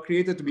 You are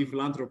created to be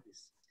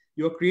philanthropists.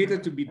 You are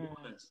created to be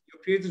donors.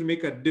 You're created to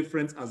make a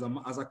difference as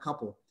a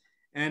couple.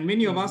 And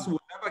many of us will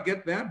never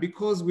get there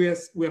because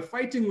we're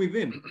fighting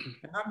within.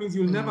 And that means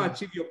you'll never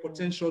achieve your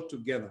potential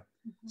together.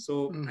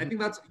 So I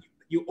think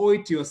you owe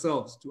it to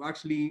yourselves to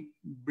actually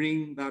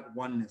bring that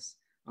oneness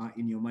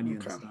in your money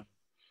understanding.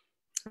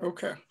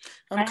 Okay.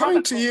 I'm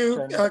coming to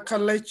you,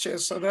 Kalechi,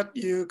 so that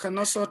you can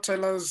also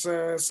tell us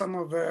some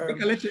of the...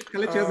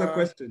 Kalechi has a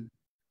question.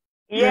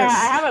 Yeah, yes.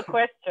 I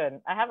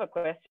have a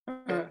question.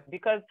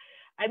 Because,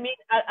 I mean,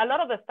 a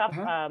lot of the stuff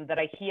that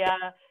I hear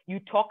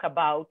you talk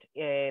about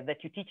that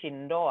you teach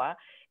in Ndoa,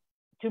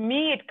 to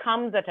me, it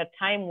comes at a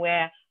time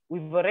where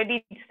we've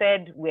already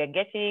said we're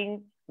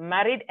getting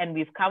married and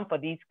we've come for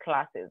these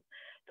classes.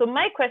 So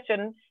my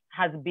question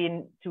has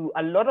been to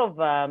a lot of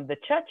the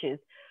churches,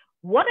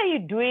 what are you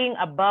doing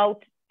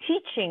about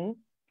teaching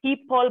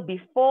people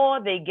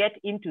before they get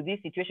into this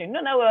situation?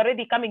 Now we're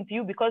already coming to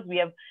you because we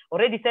have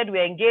already said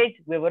we're engaged.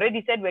 We've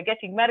already said we're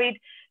getting married.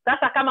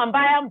 Sasa kama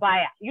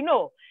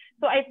mbaya.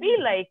 So I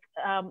feel like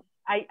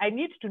I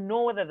need to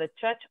know whether the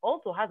church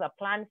also has a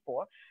plan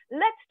for,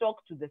 let's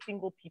talk to the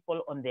single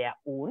people on their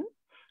own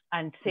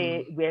and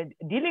say, we're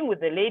dealing with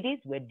the ladies,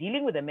 we're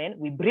dealing with the men,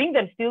 we bring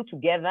them still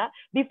together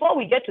before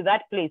we get to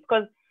that place.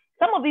 Because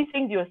some of these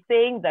things you're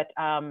saying that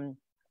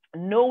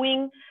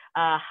knowing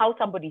how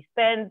somebody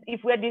spends,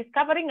 if we're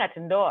discovering at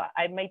Ndoa,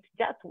 I might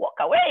just walk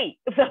away,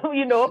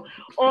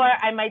 or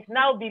I might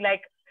now be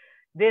like,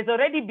 there's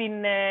already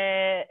been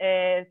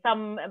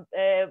some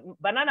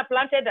banana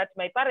planted at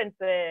my parents'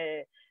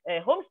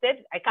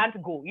 homestead. I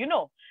can't go, you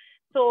know.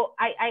 So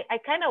I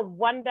kind of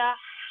wonder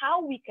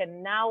how we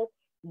can now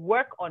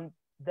work on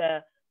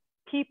the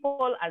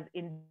people as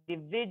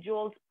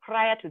individuals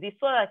prior to this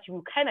so that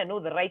you kind of know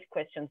the right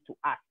questions to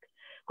ask.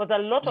 Because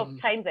a lot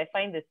of times I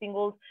find the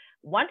singles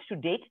want to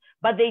date,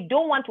 but they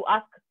don't want to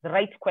ask the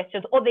right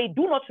questions, or they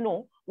do not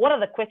know what are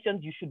the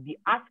questions you should be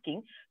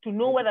asking to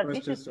know whether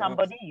this is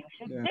somebody you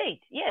should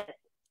date. Yes.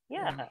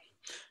 Yeah.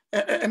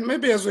 And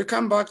maybe as we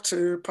come back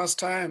to past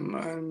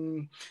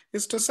time,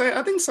 is to say,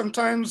 I think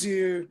sometimes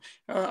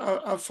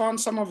I found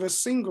some of the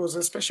singles,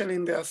 especially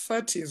in their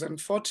 30s and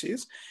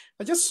 40s,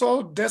 are just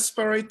so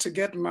desperate to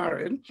get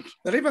married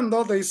that even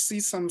though they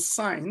see some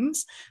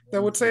signs, they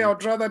would say,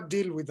 I'd rather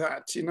deal with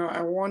that. You know,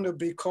 I want to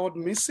be called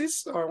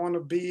Mrs. or I want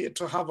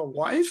to have a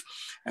wife,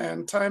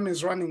 and time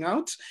is running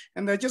out.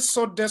 And they're just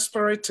so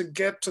desperate to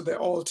get to the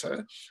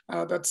altar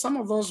that some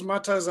of those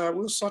matters,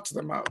 we'll sort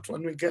them out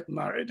when we get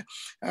married.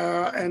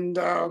 In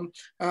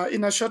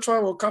a short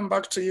while, we'll come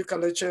back to you,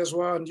 Kalechi, as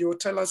well, and you will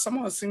tell us some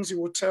of the things you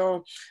will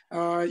tell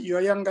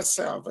your younger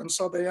self, and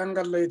so the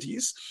younger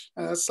ladies,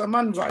 some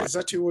advice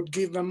that you would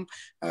give them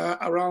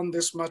around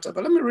this matter.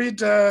 But let me read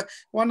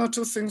one or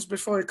two things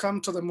before we come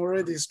to the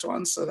Moredis to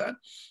answer that.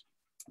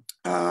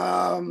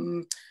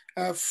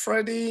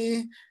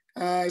 Freddie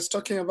is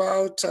talking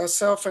about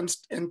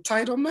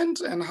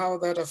self-entitlement and how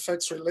that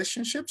affects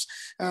relationships.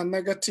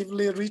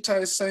 Negatively, Rita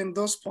is saying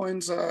those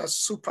points are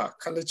super,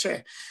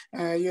 Kaleche.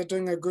 You're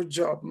doing a good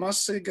job.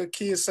 Mercy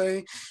Gaki is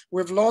saying,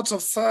 with lots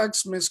of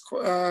thugs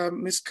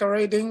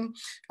masquerading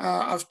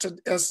after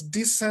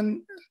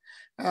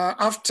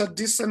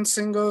decent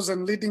singles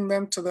and leading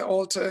them to the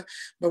altar,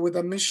 but with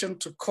a mission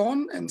to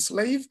con,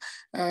 enslave,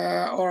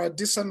 or a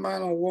decent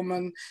man or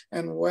woman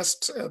and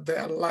waste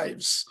their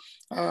lives.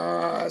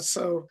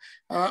 So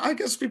I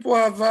guess people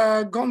have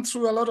gone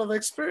through a lot of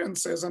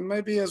experiences, and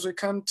maybe as we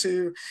come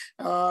to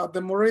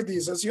the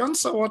Moredis, as you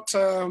answer what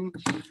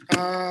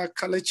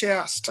Kalechi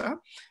asked,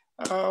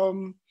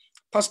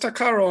 Pastor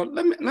Carol,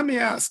 let me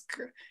ask,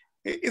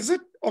 is it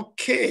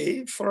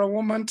okay for a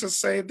woman to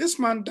say, this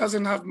man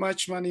doesn't have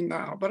much money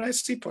now, but I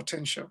see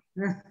potential?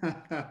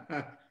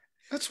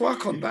 Let's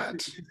work on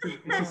that. You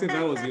said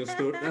that was your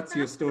story. That's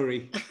your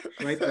story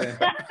right there.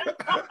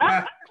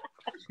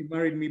 She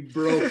married me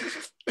broke.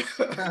 With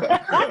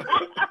a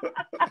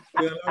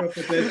lot of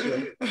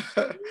potential.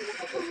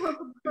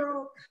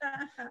 Broke.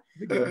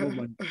 Big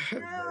woman. No,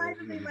 I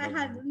don't think I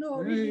had. No,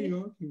 really. I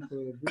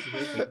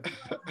had a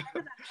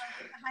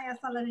higher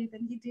salary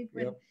than he did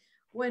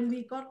when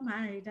we got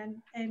married,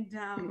 and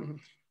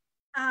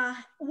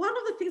one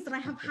of the things that I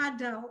have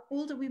had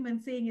older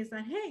women saying is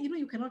that, hey,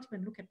 you cannot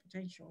even look at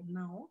potential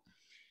now.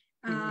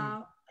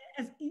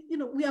 As you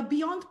know, we are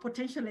beyond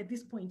potential at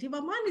this point. If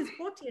a man is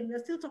 40 and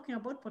we're still talking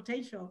about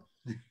potential,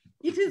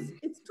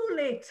 it's too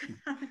late.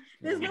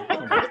 There's no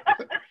more.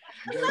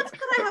 And that's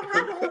what I have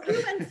had all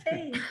women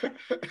saying.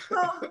 So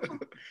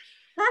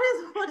that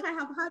is what I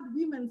have had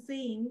women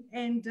saying.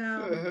 And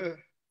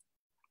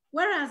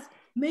whereas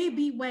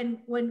maybe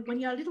when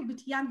you're a little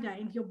bit younger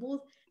and you're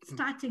both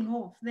starting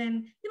off,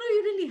 then you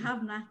really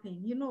have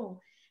nothing. You're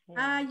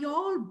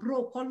all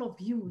broke, all of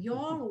you. You're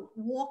all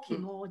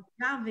walking or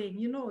driving,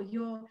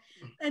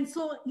 and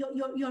so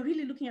you're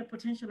really looking at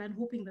potential and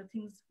hoping that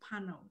things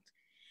pan out.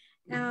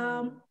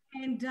 I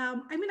mean,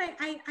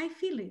 I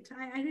feel it.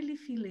 I really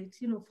feel it,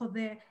 for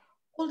the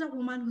older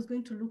woman who's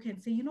going to look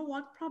and say, you know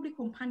what, probably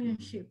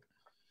companionship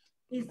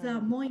is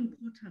more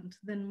important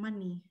than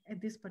money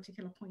at this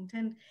particular point.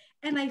 And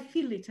I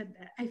feel it.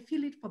 I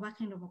feel it for that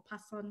kind of a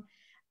person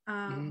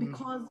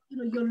because,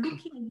 you're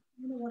looking,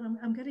 what,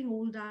 I'm getting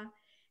older.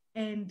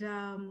 And,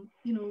 I'd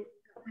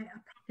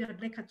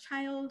like a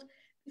child.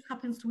 This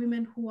happens to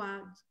women who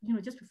are,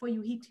 just before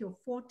you hit your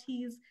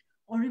 40s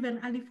or even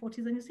early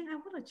 40s, and you say, I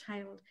want a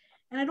child,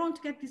 and I don't want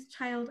to get this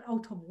child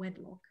out of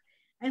wedlock.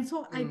 And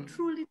so I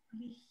truly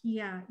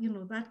hear,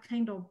 that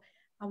kind of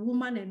a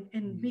woman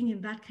and being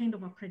in that kind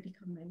of a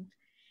predicament.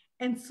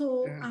 And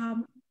so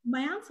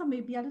my answer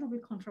may be a little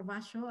bit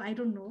controversial. I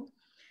don't know.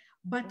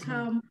 But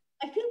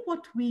I think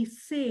what we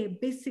say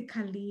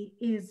basically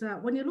is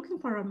when you're looking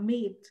for a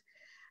mate,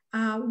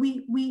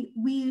 we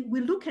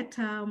look at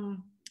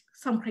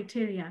some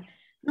criteria.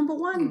 Number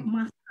one,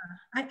 master.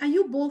 Are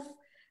you both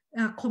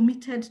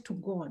committed to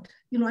God?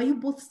 Are you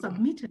both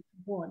submitted to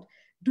God?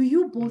 Do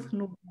you both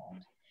know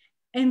God?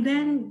 And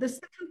then the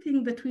second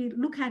thing that we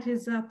look at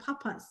is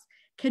purpose.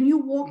 Can you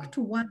walk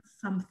towards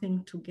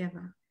something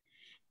together?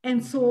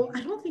 And so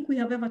I don't think we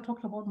have ever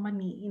talked about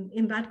money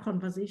in that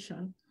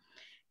conversation.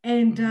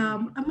 And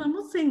I'm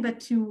not saying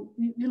that you're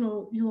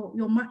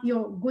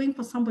going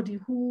for somebody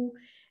who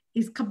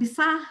is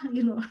kabisa,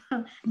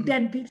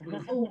 deadbeat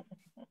and so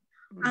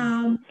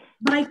on.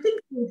 But I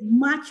think there's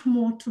much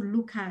more to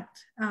look at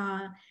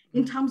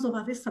in terms of,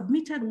 are they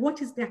submitted?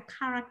 What is their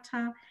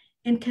character?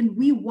 And can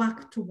we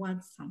work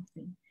towards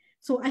something?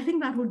 So I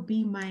think that would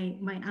be my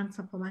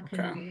answer for that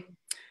kind of thing.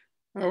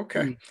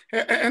 Okay.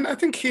 And I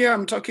think here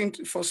I'm talking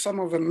for some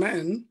of the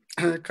men,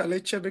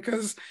 Kalecha,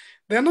 because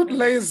they're not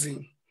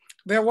lazy.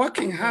 They're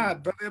working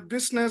hard, but their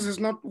business is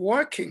not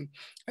working.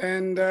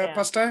 And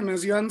Pastor Em,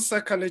 as you answer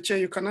Kalecha,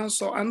 you can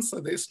also answer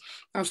this.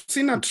 I've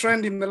seen a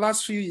trend in the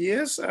last few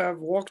years. I've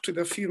worked with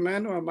a few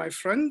men who are my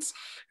friends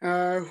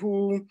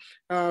who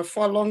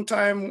for a long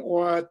time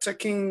were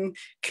taking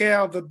care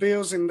of the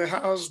bills in the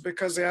house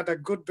because they had a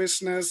good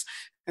business.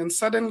 And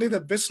suddenly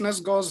the business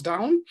goes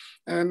down,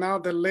 and now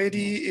the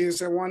lady is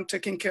the one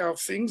taking care of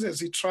things as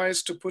he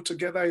tries to put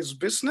together his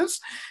business.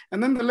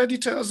 And then the lady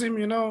tells him,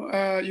 you know,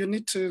 you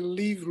need to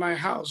leave my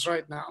house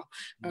right now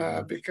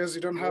because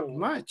you don't have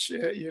much.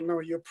 You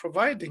know, you're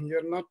providing,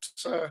 you're not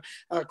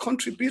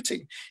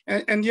contributing.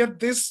 And yet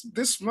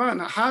this man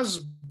has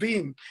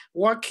been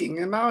working,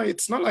 and now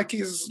it's not like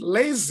he's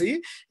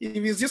lazy.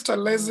 If he's just a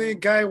lazy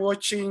guy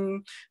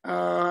watching,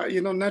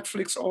 you know,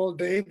 Netflix all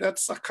day,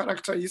 that's a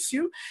character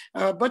issue.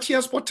 But he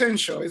has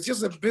potential. It's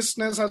just the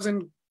business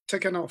hasn't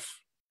taken off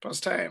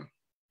past time.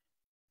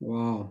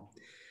 Wow.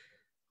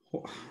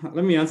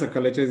 Let me answer,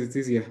 Kalecha. It's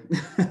easier.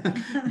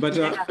 but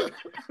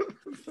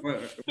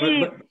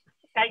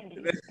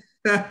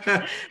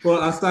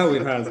well, I'll start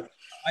with hers.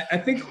 I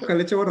think,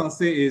 Kalecha, what I'll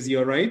say is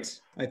you're right.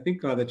 I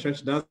think the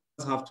church does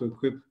have to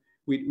equip.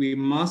 We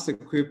must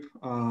equip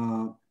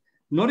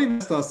not even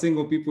just our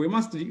single people. We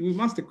must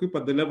equip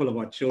at the level of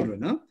our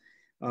children. Huh?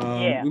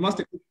 We must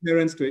equip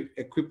parents to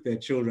equip their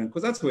children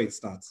because that's where it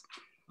starts.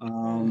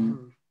 I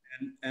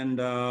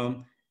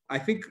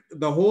think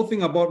the whole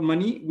thing about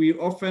money, we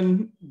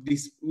often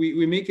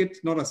we make it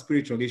not a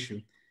spiritual issue.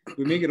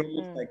 We make it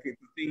almost like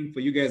it's a thing for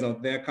you guys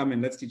out there. Come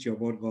and let's teach you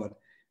about God.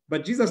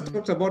 But Jesus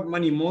talks about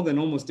money more than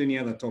almost any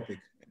other topic.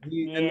 And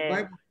the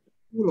Bible is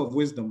full of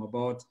wisdom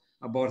about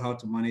how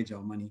to manage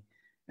our money.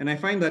 And I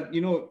find that,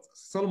 you know,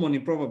 Solomon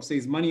in Proverbs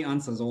says money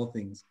answers all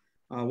things.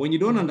 When you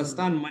don't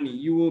understand money,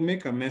 you will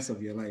make a mess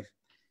of your life.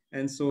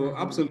 And so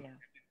absolutely,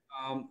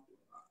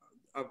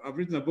 I've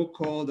written a book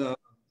called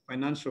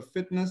Financial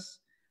Fitness,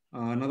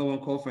 another one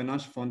called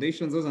Financial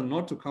Foundations. Those are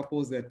not to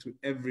couples, they're to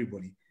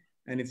everybody.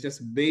 And it's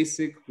just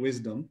basic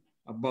wisdom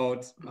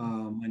about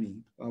money.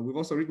 We've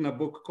also written a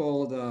book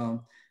called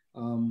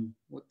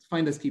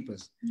Finders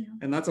Keepers.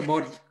 And that's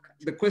about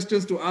the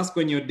questions to ask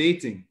when you're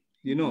dating,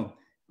 you know.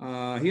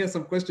 Here are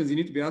some questions you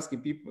need to be asking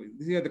people.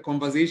 Here are the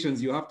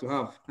conversations you have to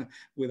have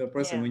with a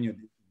person when you're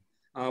dating.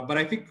 But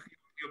I think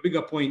your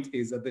bigger point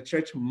is that the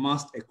church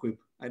must equip.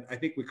 I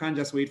think we can't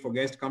just wait for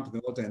guys to come to the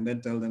altar and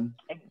then tell them,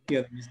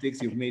 here are the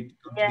mistakes you've made.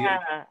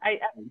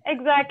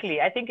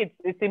 Exactly. I think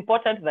it's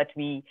important that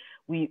we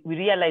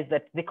realize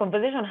that the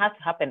conversation has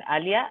to happen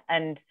earlier.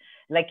 And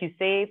like you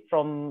say,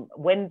 from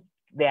when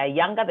they are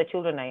younger, the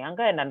children are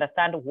younger, and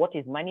understand what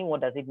is money,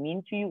 what does it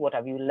mean to you, what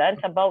have you learned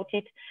about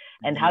it,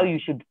 and how you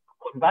should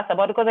converse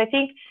about it. Because I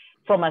think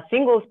from a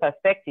singles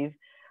perspective,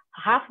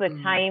 half the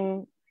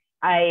time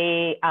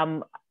I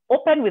am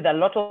open with a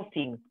lot of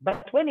things,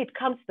 but when it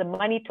comes to the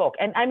money talk,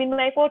 and I'm in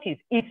my 40s,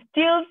 it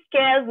still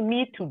scares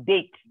me to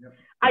date.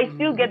 I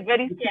still get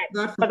very scared.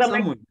 But I'm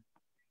like, you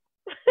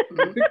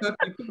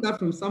picked that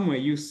from somewhere.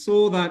 You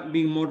saw that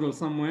being modeled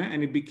somewhere,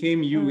 and it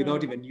became you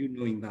without even you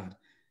knowing that.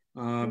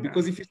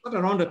 Because if you sat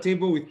around a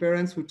table with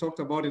parents who talked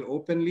about it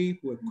openly,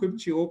 who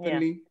equipped you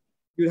openly,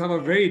 you'd have a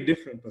very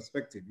different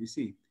perspective, you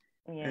see.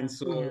 And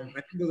so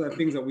I think those are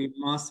things that we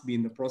must be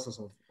in the process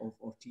of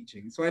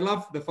teaching. So I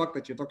love the fact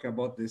that you're talking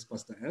about this,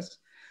 Pastor S.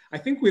 I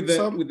think maybe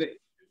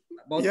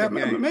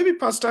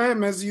Pastor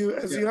M, as you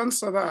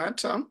answer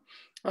that,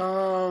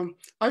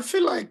 I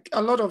feel like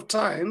a lot of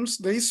times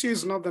the issue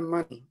is not the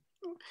money.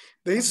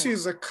 The issue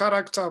is the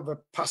character of a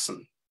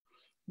person.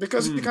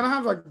 Because you can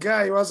have a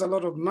guy who has a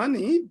lot of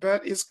money,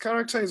 but his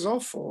character is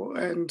awful,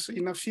 and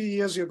in a few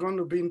years you're going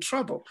to be in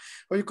trouble.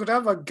 Or you could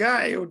have a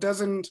guy who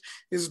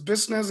his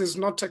business is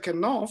not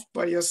taken off,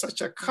 but he has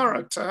such a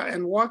character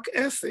and work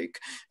ethic,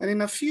 and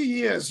in a few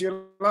years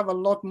you'll have a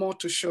lot more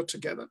to show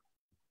together.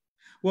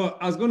 Well,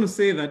 I was going to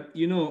say that,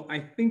 you know, I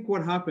think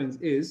what happens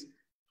is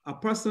a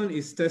person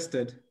is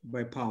tested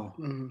by power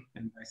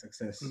and by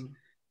success.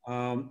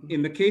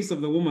 In the case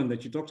of the woman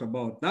that you talked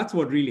about, that's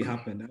what really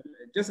happened.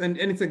 And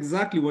it's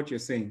exactly what you're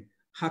saying.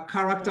 Her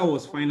character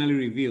was finally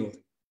revealed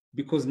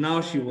because now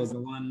she was the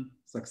one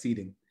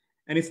succeeding.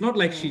 And it's not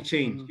like she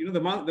changed. You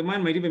know, the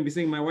man might even be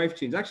saying, my wife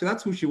changed. Actually,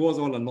 that's who she was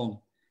all along.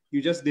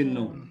 You just didn't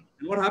know.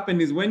 And what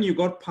happened is when you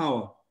got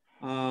power,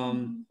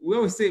 we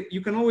always say,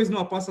 you can always know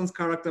a person's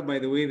character by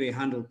the way they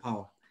handle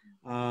power.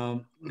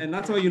 And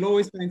that's why you'll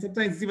always find,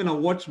 sometimes it's even a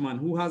watchman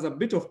who has a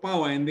bit of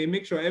power and they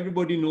make sure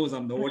everybody knows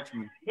I'm the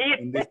watchman.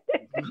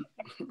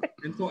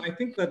 And so I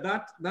think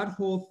that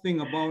whole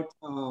thing about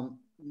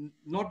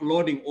not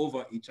lording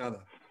over each other,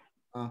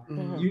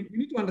 you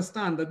need to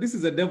understand that this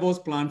is a devil's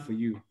plan for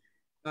you.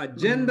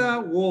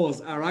 Gender wars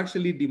are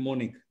actually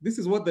demonic. This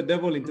is what the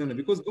devil intended,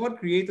 because God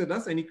created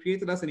us and he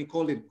created us and he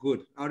called it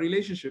good. Our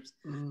relationships,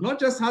 not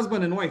just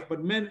husband and wife,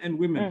 but men and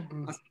women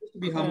are supposed to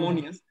be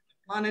harmonious.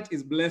 The planet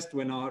is blessed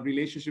when our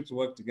relationships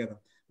work together.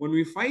 When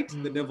we fight,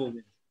 the devil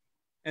wins.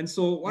 And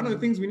so one of the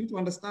things we need to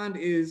understand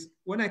is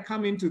when I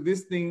come into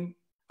this thing,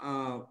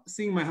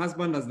 seeing my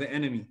husband as the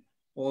enemy,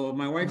 or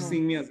my wife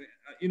seeing me as,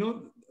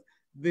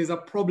 there's a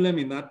problem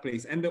in that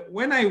place. And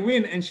when I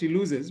win and she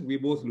loses, we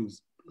both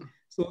lose.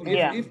 So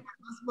if my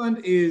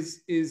husband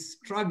is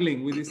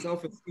struggling with his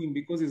self-esteem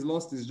because he's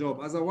lost his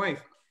job, as a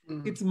wife,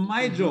 it's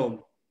my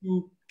job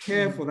to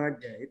care for that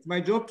guy. It's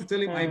my job to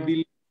tell him, I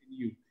believe in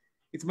you.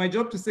 It's my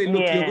job to say,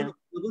 look, you're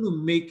going to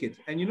make it.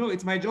 And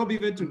it's my job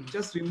even to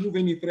just remove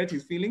any threat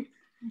he's feeling.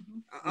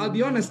 I'll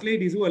be honest,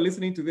 ladies who are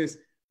listening to this,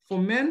 for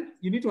men,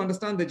 you need to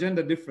understand the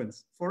gender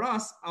difference. For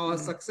us, our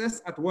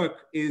success at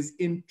work is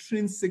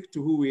intrinsic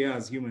to who we are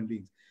as human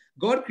beings.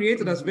 God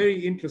created us very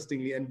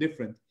interestingly and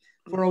different.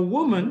 For a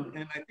woman,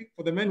 and I think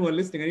for the men who are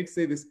listening, I need to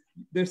say this,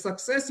 the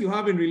success you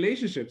have in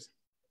relationships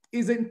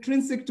is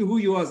intrinsic to who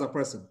you are as a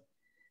person.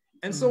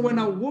 And so when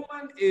a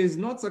woman is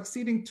not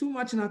succeeding too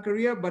much in her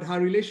career, but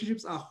her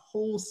relationships are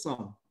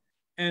wholesome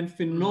and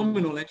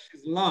phenomenal and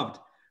she's loved,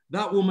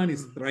 that woman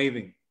is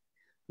thriving.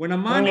 When a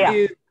man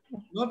is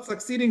not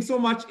succeeding so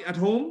much at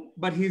home,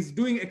 but he's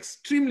doing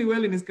extremely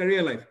well in his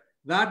career life,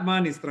 that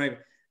man is thriving.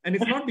 And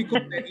it's not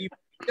because they're evil,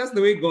 it's just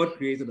the way God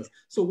created us.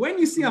 So when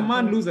you see a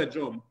man lose a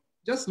job,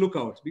 just look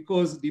out,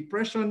 because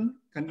depression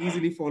can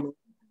easily follow.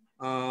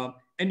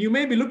 And you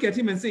may be looking at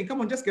him and saying,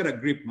 come on, just get a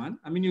grip, man.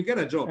 I mean, you get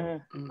a job.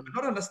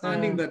 Not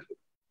understanding that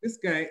this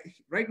guy,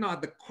 right now,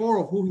 at the core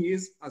of who he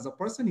is as a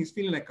person, he's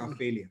feeling like a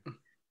failure.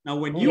 Now,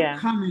 when you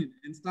come in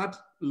and start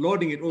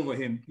lording it over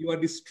him, you are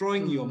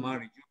destroying your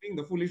marriage. You're being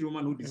the foolish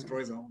woman who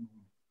destroys her own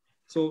home.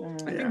 So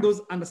I think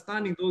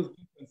understanding those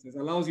differences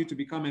allows you to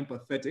become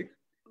empathetic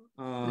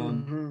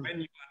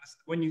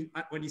when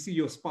you see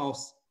your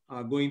spouse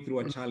going through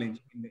a challenge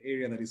in the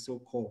area that is so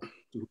core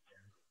to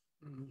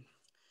them.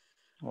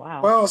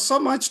 Wow. Well, so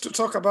much to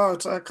talk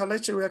about.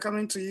 Kalechi, we are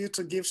coming to you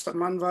to give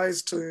some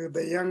advice to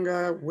the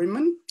younger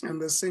women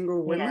and the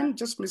single women,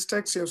 just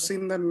mistakes you've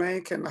seen them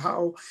make and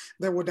how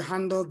they would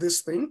handle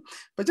this thing.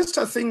 But just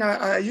a thing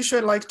I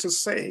usually like to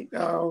say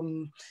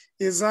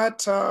is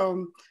that,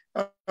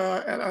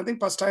 and I think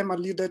Pastor Time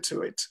alluded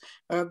to it,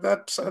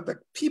 that the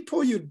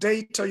people you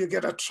date or you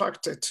get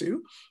attracted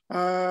to,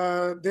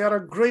 they are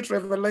a great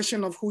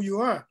revelation of who you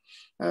are.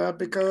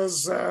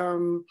 Because,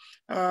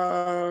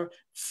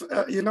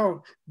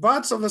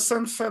 birds of the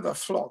same feather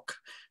flock.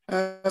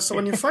 So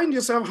when you find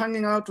yourself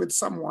hanging out with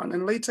someone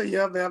and later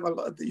you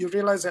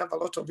realize they have a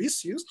lot of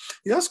issues,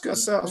 you ask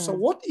yourself, so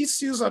what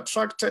issues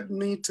attracted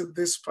me to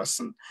this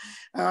person?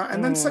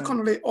 And then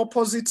secondly,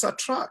 opposites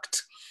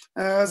attract.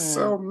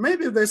 So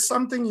maybe there's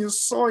something you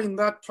saw in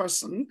that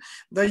person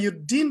that you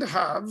didn't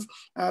have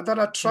that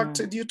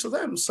attracted you to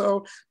them.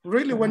 So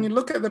really, when you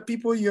look at the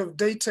people you've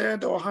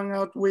dated or hung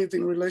out with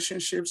in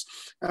relationships,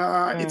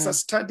 it's a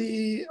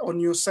study on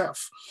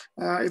yourself.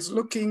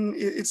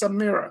 It's a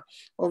mirror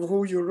of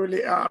who you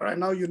really are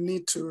and how you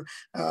need to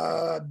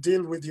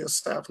deal with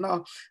yourself.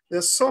 Now,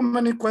 there's so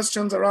many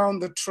questions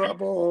around the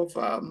trouble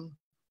of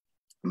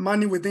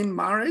money within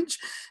marriage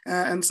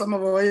and some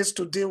of the ways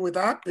to deal with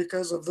that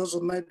because of those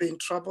who may be in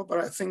trouble. But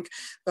I think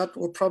that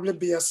will probably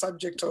be a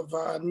subject of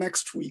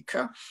next week,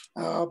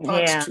 part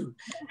 2.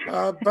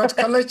 But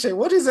Kalechi,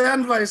 what is the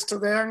advice to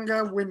the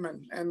younger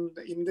women and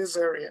in this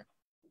area?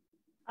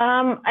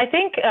 I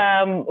think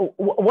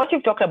what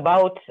you've talked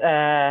about,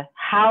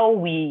 how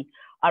we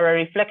are a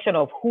reflection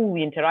of who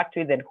we interact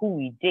with and who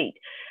we date,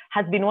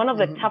 has been one of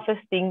the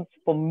toughest things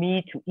for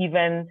me to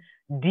even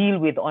deal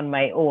with on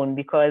my own,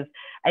 because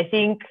I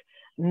think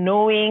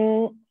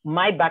knowing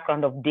my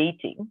background of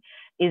dating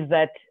is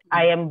that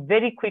I am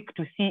very quick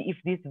to see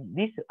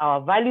if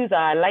our values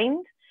are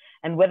aligned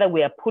and whether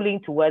we are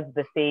pulling towards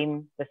the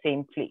same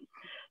place.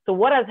 So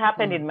what has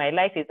happened in my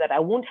life is that I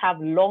won't have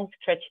long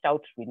stretched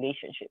out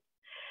relationships.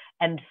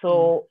 And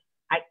so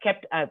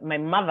my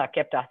mother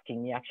kept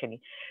asking me,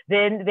 actually,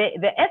 then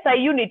the SI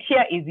unit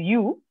here is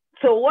you.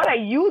 So what are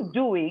you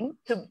doing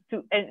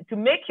to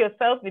make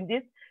yourself in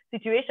this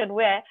situation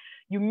where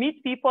you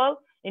meet people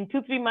in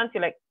 2-3 months,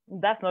 you're like,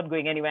 that's not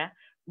going anywhere.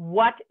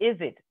 What is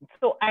it?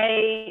 So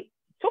I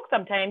took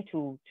some time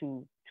to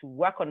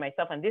work on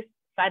myself. And this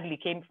sadly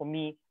came for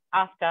me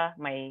after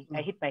I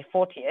hit my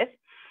 40th.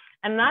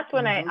 And that's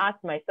when I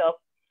asked myself,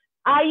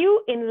 are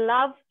you in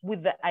love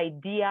with the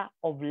idea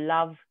of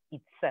love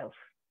itself?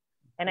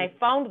 And I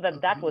found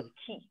that was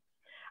key.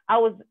 I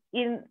was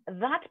in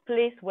that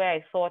place where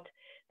I thought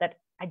that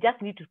I just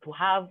need to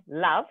have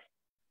love.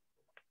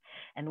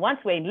 And once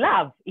we're in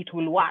love, it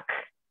will work.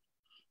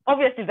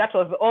 Obviously, that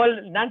was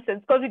all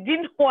nonsense because it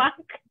didn't work.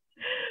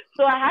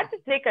 So I had to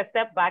take a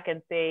step back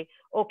and say,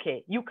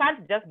 okay, you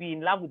can't just be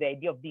in love with the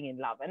idea of being in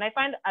love. And I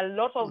find a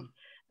lot of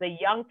the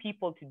young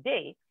people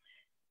today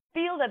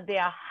feel that they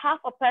are half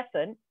a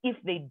person if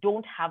they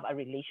don't have a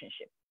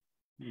relationship.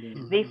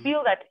 They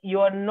feel that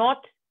you're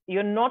not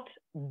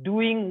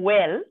doing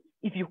well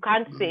if you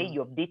can't say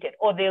you've dated,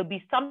 or there'll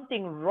be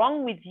something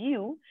wrong with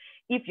you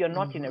if you're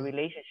not in a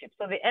relationship.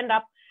 So they end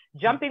up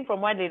jumping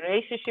from one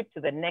relationship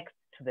to the next.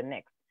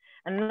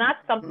 And that's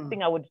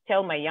something I would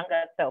tell my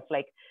younger self,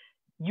 like,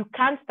 you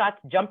can't start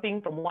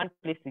jumping from one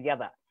place to the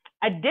other.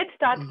 I did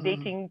start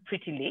dating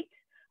pretty late.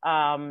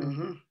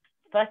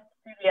 First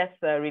serious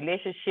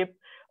relationship,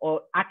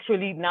 or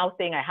actually now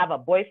saying I have a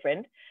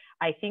boyfriend,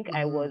 I think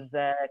I was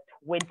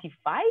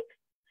 25.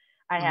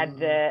 I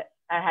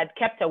had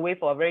kept away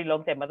for a very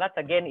long time, but that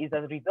again is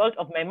a result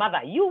of my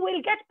mother. You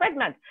will get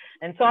pregnant.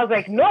 And so I was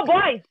like, no,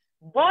 boys,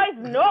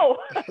 no.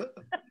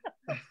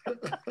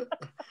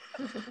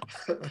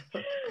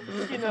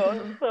 You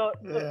know, so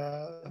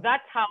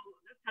that's how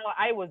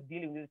I was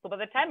dealing with it. So by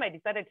the time I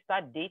decided to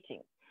start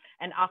dating,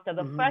 and after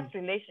the first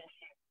relationship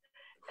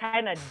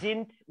kind of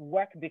didn't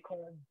work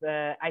because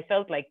I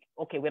felt like,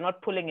 okay, we're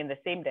not pulling in the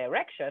same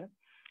direction,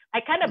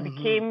 I kind of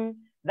became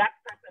that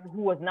person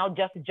who was now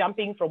just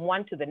jumping from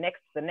one to the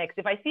next.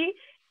 If I see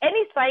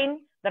any sign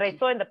that I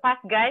saw in the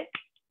past guy,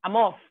 I'm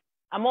off.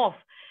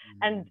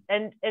 And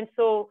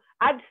so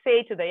I'd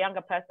say to the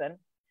younger person,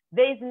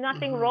 there is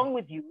nothing wrong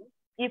with you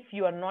if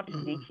you are not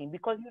dating,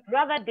 because you'd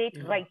rather date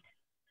right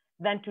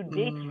than to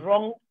date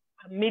wrong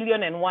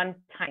 1,000,001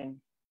 times,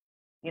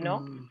 you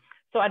know?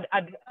 So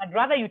I'd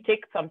rather you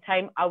take some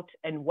time out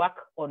and work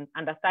on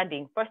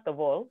understanding, first of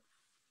all,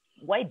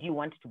 why do you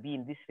want to be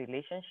in this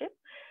relationship?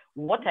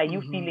 What are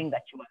you feeling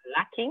that you are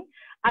lacking?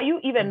 Are you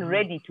even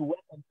ready to work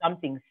on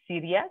something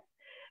serious?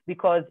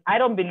 Because I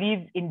don't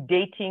believe in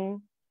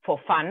dating for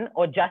fun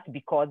or just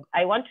because.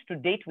 I want to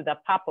date with a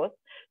purpose.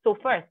 So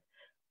first,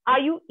 are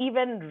you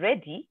even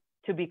ready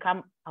to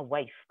become a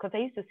wife? Because I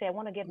used to say, I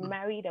want to get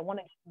married.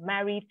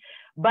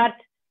 But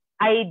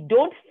I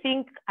don't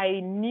think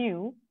I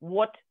knew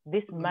what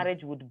this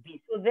marriage would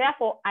be. So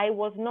therefore, I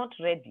was not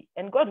ready.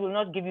 And God will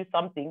not give you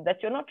something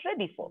that you're not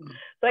ready for.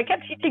 So I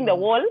kept hitting the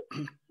wall,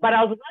 but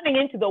I was running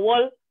into the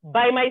wall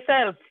by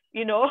myself,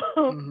 you know,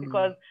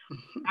 because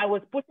I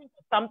was pushing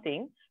for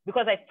something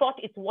because I thought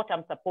it's what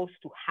I'm supposed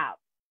to have.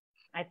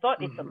 I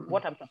thought it's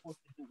what I'm supposed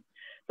to do.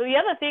 So the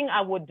other thing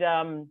I would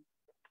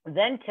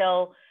then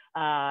tell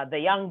the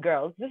young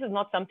girls, this is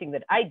not something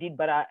that I did,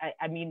 but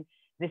I mean,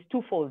 there's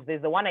twofold.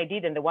 There's the one I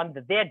did and the one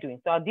that they're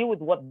doing. So I'll deal with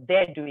what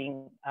they're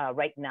doing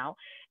right now,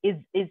 is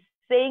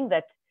saying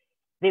that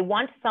they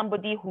want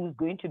somebody who's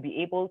going to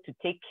be able to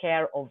take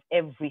care of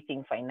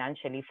everything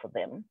financially for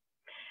them.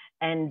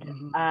 And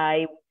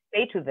I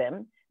say to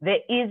them, there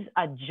is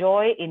a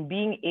joy in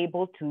being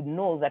able to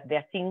know that there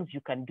are things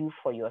you can do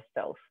for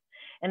yourself.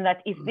 And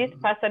that if this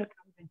person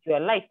comes into your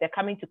life, they're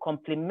coming to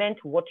complement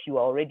what you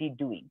are already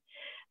doing.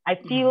 I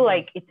feel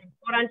like it's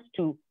important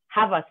to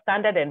have a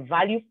standard and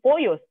value for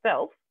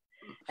yourself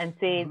and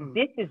say,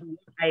 this is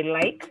what I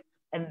like,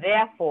 and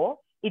therefore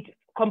it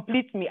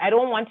completes me. I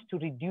don't want to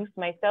reduce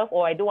myself,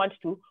 or I don't want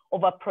to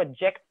over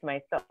project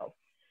myself.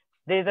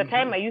 There's a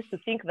time I used to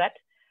think that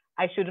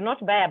I should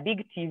not buy a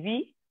big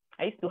TV.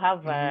 I used to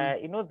have,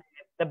 you know,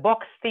 the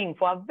box thing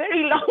for a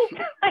very long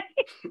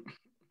time.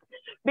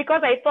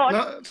 Because I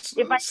thought,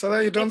 so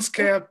that you don't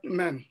scare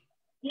men.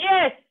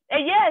 Yes,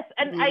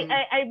 and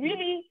I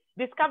really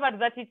discovered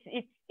that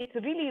it's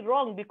really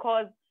wrong,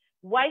 because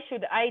why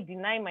should I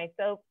deny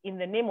myself in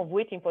the name of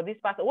waiting for this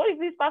person? What if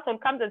this person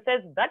comes and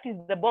says that is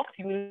the box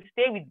you will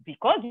stay with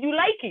because you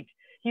like it?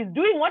 He's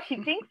doing what he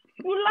thinks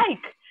you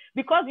like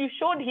because you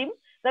showed him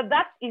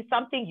that is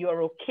something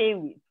you're okay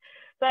with.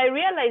 So I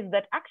realized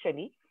that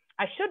actually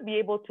I should be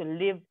able to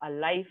live a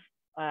life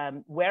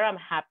where I'm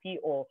happy,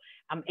 or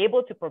I'm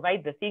able to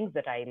provide the things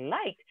that I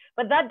like.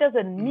 But that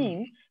doesn't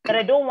mean that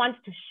I don't want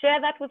to share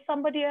that with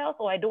somebody else,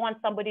 or I don't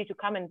want somebody to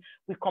come and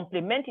we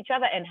complement each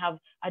other and have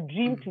a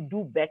dream to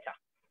do better.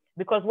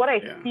 Because what I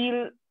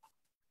feel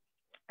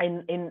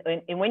in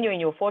when you're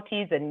in your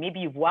 40s and maybe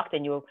you've worked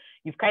and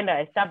you've kind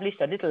of established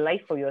a little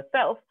life for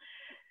yourself,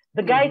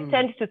 the guys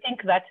tend to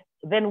think that,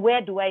 then where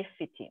do I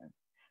fit in?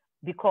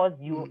 Because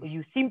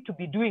you seem to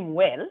be doing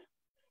well.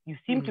 You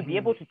seem to be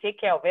able to take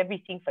care of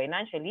everything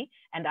financially.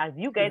 And as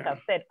you guys have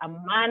said, a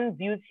man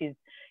views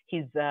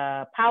his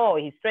power or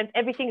his strength.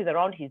 Everything is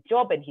around his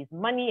job and his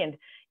money. And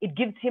it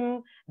gives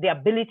him the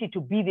ability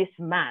to be this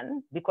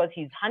man because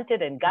he's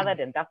hunted and gathered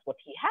and that's what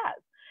he has.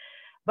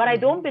 But I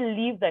don't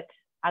believe that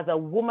as a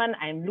woman,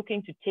 I'm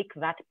looking to take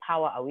that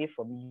power away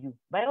from you.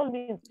 By all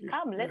means,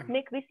 come, let's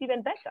make this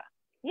even better.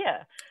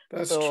 Yeah.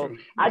 That's so true.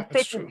 I'd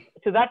say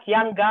to that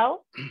young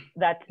girl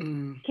that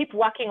keep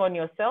working on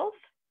yourself.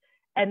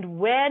 And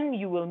when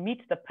you will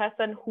meet the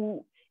person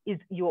who is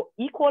your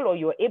equal or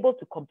you're able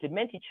to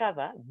complement each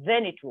other,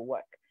 then it will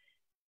work.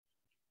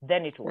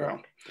 Then it will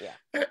work.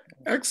 Yeah.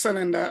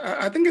 Excellent.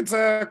 I think it's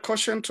a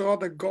caution to all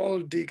the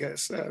gold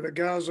diggers, the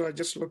girls who are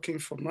just looking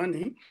for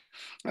money,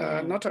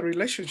 not a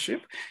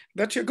relationship,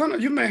 that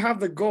you may have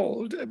the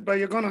gold, but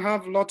you're going to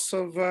have lots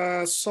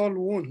of soul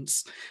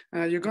wounds.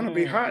 You're going to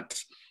be hurt.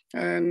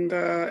 And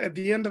at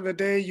the end of the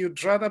day,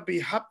 you'd rather be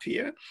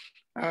happier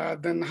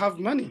than have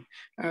money,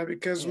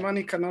 because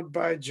money cannot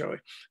buy joy.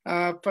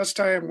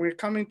 Pastor, we're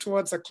coming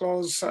towards a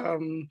close.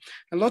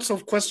 Lots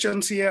of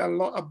questions here, a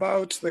lot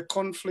about the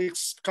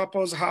conflicts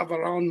couples have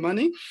around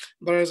money.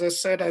 But as I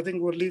said, I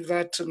think we'll leave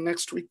that to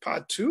next week,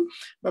 part 2.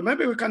 But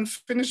maybe we can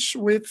finish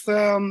with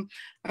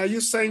are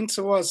you saying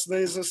to us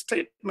there is a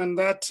statement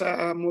that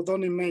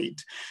Modoni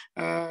made,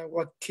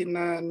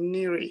 Wakina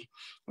Niri,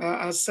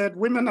 said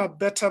women are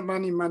better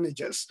money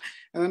managers.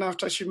 And then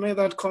after she made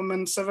that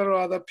comment, several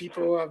other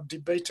people have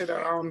debated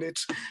around it.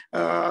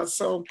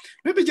 So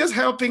maybe just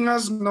helping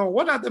us know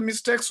what are the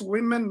mistakes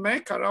women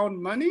make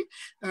around money,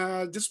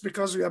 just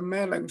because we are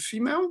male and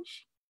female,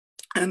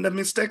 and the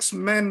mistakes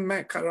men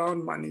make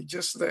around money,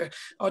 just the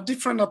or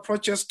different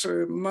approaches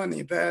to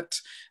money that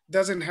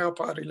doesn't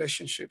help our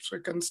relationships. We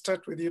can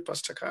start with you,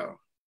 Pastor Carol.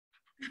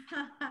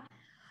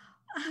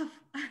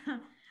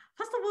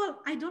 First of all,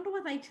 I don't know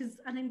whether it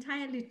is an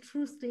entirely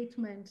true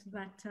statement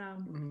that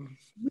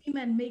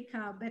women make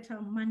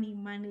better money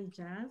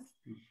managers.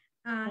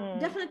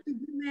 Definitely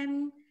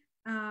women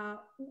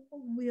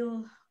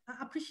will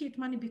appreciate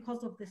money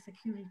because of the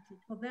security.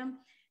 For them,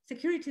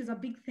 security is a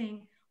big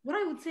thing. What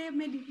I would say,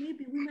 maybe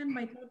women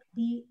might not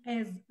be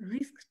as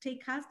risk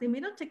takers. They may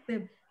not take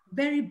the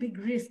very big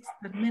risks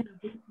that men are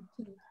going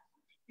to take.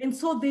 And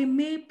so they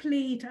may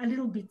play it a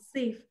little bit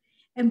safe.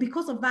 And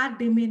because of that,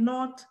 they may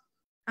not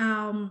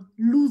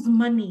lose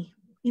money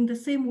in the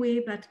same way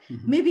that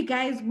maybe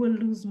guys will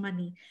lose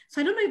money.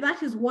 So I don't know if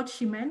that is what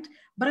she meant.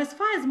 But as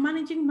far as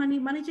managing money,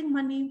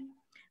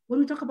 when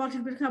we talk about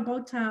it, we talk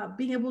about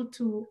being able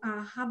to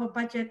have a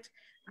budget,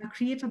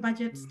 create a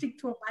budget, stick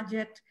to a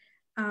budget,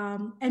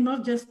 and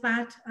not just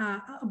that,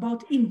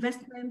 about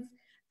investments,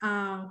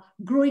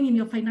 growing in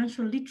your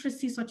financial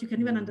literacy so that you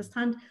can even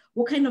understand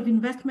what kind of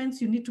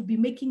investments you need to be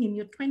making in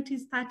your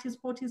 20s, 30s,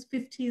 40s,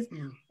 50s,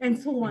 and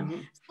so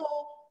on. So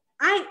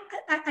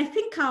I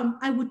think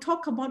I would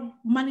talk about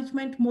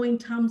management more in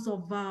terms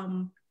of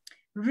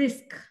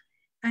risk.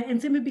 And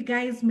say maybe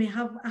guys may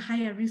have a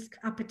higher risk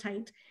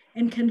appetite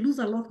and can lose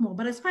a lot more.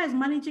 But as far as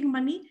managing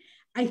money,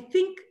 I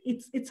think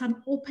it's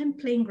an open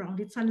playing ground.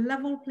 It's a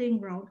level playing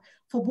ground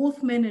for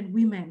both men and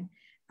women,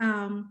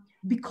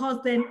 because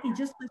then it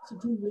just has to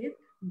do with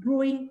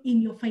growing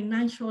in your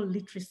financial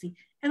literacy.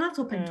 And that's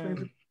open to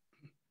everyone.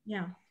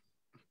 Yeah.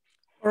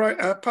 All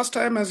right, Pastor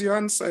M, as you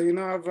answer,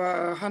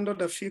 I've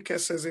handled a few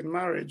cases in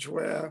marriage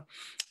where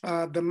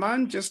the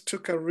man just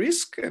took a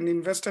risk and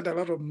invested a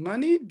lot of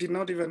money, did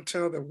not even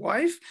tell the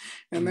wife,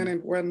 and then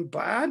it went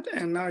bad,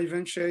 and now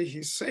eventually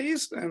he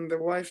says, and the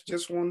wife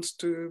just wants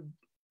to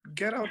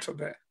get out of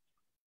there.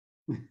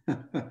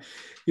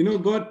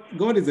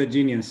 God is a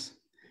genius.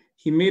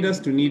 He made us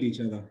to need each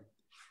other.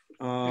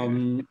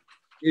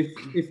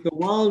 If the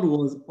world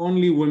was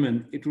only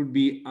women, it would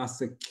be a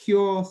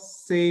secure,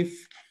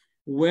 safe,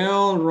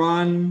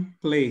 well-run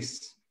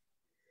place.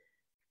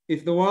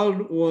 If the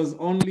world was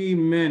only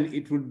men,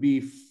 it would be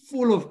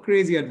full of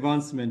crazy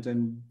advancement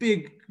and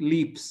big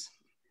leaps.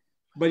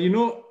 But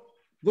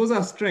those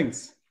are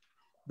strengths.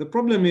 The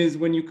problem is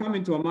when you come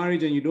into a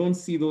marriage and you don't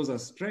see those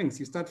as strengths,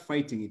 you start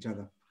fighting each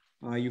other.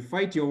 You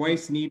fight your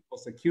wife's need for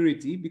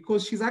security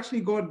because she's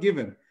actually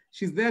God-given.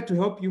 She's there to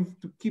help you,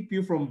 to keep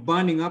you from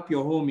burning up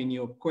your home in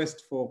your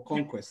quest for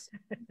conquest.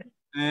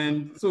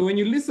 And so when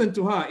you listen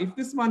to her, if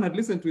this man had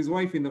listened to his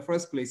wife in the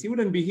first place, he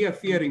wouldn't be here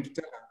fearing to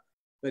tell her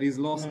that he's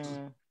lost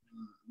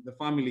the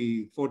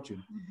family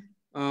fortune.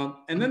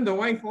 And then the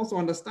wife also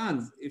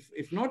understands, if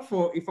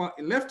I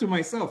left to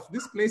myself,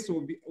 this place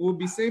will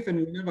be safe and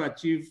we'll never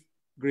achieve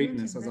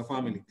greatness as a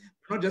family.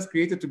 We're not just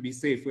created to be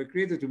safe, we're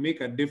created to make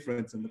a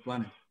difference in the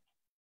planet.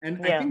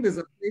 And I think there's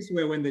a place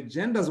where when the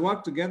genders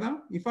work together,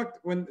 in fact,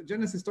 when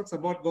Genesis talks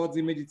about God's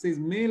image, it says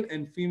male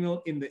and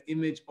female in the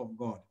image of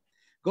God.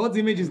 God's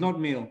image is not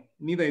male,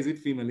 neither is it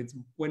female. It's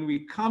when we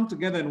come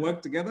together and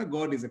work together,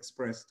 God is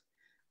expressed.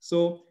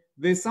 So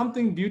there's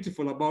something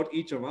beautiful about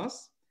each of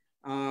us,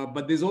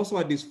 but there's also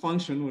a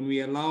dysfunction when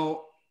we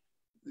allow,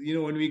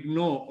 when we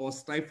ignore or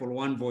stifle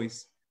one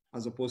voice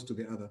as opposed to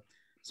the other.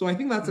 So I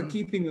think that's a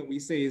key thing that we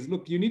say is,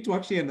 look, you need to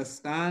actually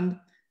understand.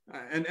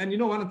 And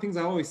one of the things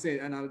I always say,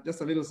 and just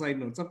a little side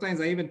note,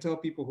 sometimes I even tell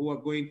people who are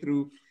going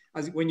through,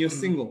 when you're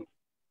single,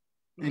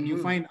 and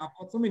you find, I've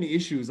got so many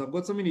issues, I've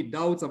got so many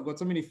doubts, I've got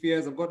so many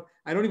fears, I've got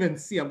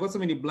so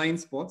many blind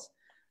spots.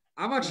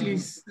 I've actually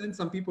sent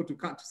some people to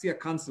see a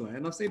counselor,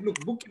 and I've said, look,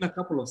 book in a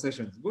couple of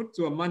sessions, go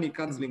to a money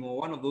counseling or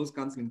one of those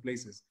counseling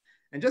places,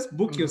 and just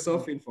book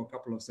yourself in for a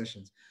couple of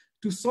sessions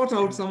to sort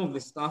out some of the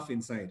stuff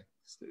inside,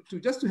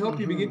 to help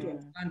you begin to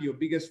understand your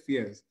biggest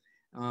fears.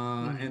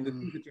 And the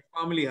things that your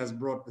family has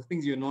brought, the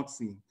things you're not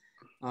seeing.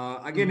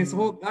 Again, it's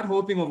that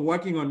whole thing of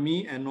working on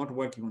me and not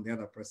working on the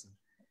other person.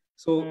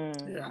 So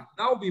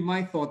that would be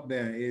my thought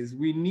there, is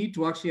we need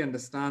to actually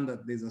understand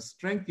that there's a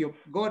strength.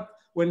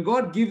 When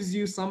God gives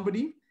you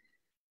somebody,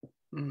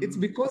 it's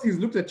because he's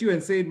looked at you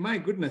and said, my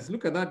goodness,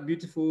 look at that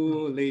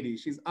beautiful lady.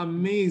 She's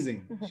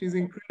amazing. She's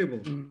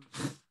incredible.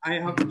 I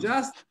have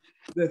just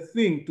the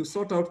thing to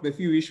sort out the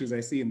few issues I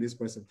see in this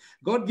person.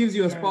 God gives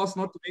you a spouse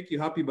not to make you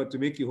happy, but to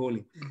make you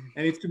holy.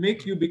 And it's to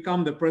make you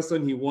become the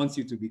person he wants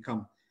you to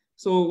become.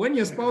 So when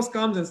your spouse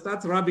comes and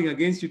starts rubbing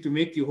against you to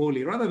make you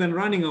holy, rather than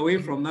running away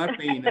from that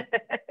pain,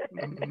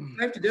 you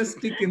have to just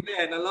stick in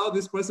there and allow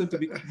this person to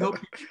help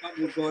you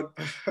become with God.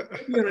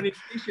 If you're an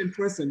impatient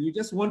person, you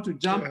just want to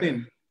jump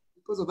in.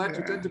 Because of that,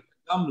 you tend to be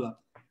a gambler.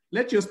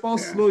 Let your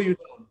spouse slow you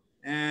down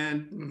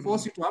and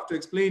force you to have to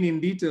explain in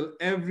detail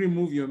every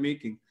move you're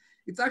making.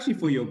 It's actually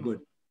for your good.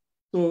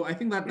 So I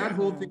think that that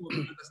whole thing of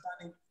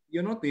understanding,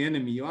 you're not the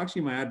enemy, you're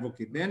actually my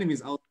advocate. The enemy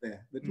is out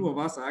there. The two of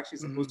us are actually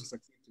supposed to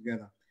succeed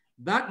together.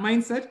 That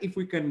mindset, if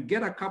we can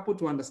get a couple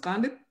to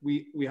understand it,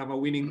 we have a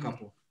winning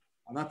couple.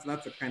 And that's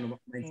the kind of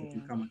mindset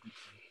you come across.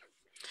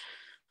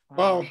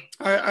 Well,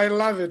 I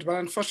love it, but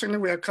unfortunately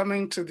we are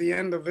coming to the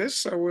end of this.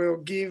 So we'll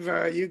give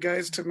you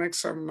guys to make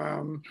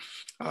some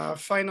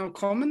final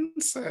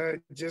comments,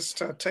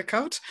 just take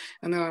out,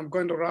 and then I'm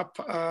going to wrap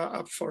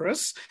up for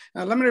us.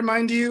 Let me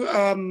remind you,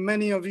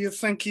 many of you,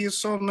 thank you,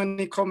 so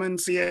many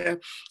comments here,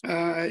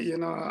 you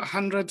know,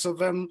 hundreds of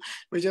them.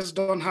 We just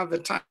don't have the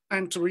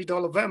time to read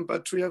all of them,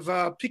 but we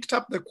have picked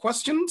up the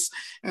questions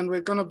and we're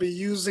going to be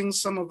using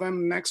some of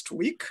them next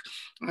week.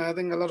 I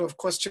think a lot of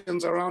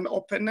questions around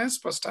openness.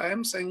 Pastor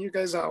M saying you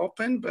guys are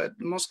open, but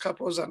most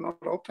couples are not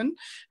open.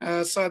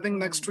 So I think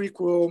next week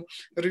we'll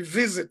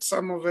revisit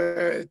some of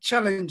the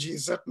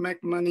challenges that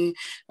make money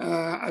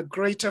a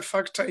greater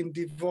factor in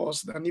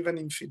divorce than even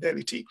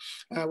infidelity.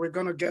 We're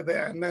going to get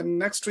there. And then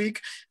next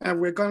week,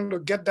 we're going to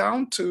get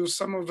down to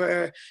some of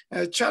the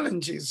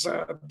challenges,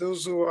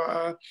 those who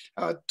are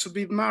to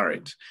be married.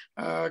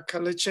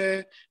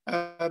 Kaleche,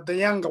 the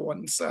younger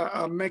ones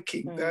are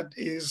making that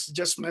is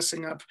just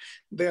messing up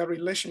their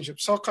relationship.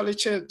 So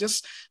Kaleche,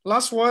 just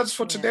last words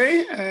for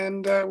today,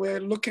 and we're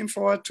looking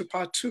forward to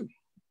part 2.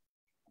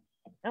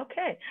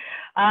 Okay,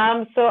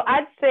 so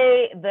I'd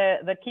say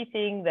the key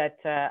thing that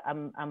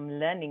I'm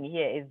learning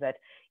here is that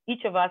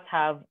each of us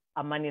have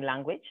a money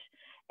language,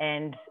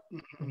 and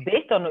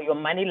based on your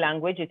money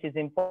language, it is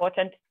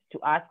important to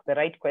ask the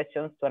right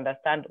questions to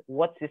understand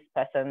what's this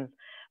person's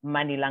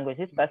money language,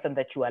 this person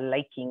that you are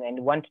liking and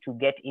want to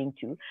get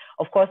into.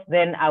 Of course,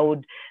 then I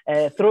would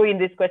throw in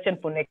this question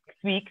for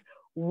next week.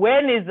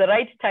 When is the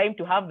right time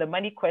to have the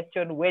money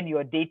question when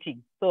you're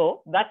dating?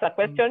 So that's a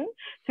question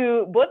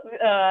to both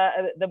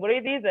the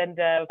Moredis and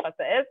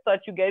Pastor S, so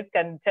that you guys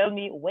can tell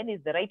me when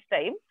is the right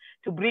time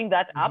to bring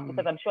that up,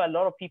 because I'm sure a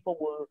lot of people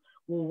will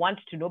want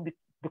to know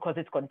because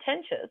it's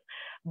contentious.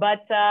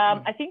 But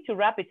I think to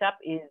wrap it up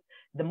is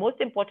the most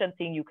important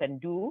thing you can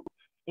do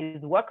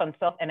is work on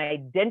self and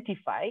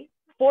identify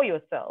for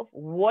yourself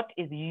what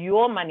is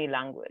your money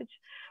language,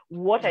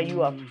 what are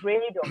you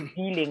afraid of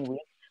dealing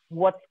with,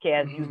 what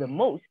scares you the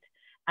most,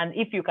 and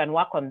if you can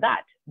work on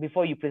that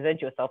before you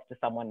present yourself to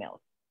someone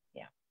else.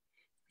 Yeah.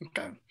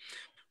 Okay.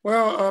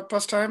 Well,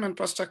 Pastor M and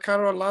Pastor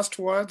Carol, last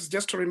words,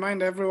 just to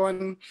remind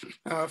everyone,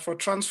 for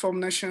Transform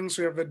Nations,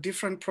 we have the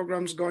different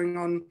programs going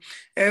on.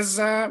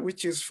 EZA,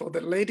 which is for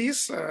the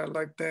ladies,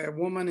 like the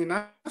Woman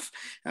Enough.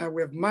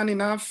 We have Man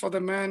Enough for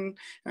the men.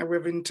 We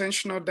have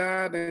Intentional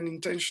Dad and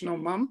Intentional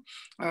Mom,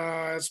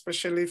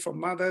 especially for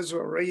mothers who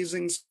are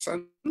raising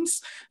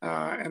sons.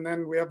 And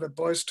then we have the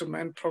Boys to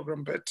Men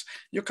program, but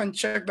you can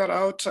check that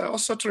out.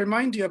 Also to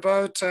remind you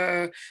about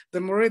the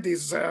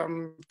Moredis,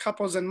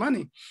 Couples and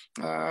Money.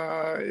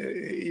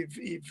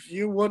 If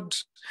you would,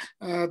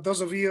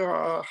 those of you who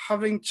are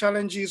having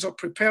challenges or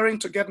preparing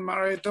to get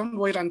married, don't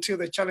wait until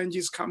the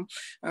challenges come.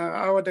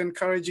 I would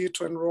encourage you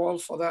to enroll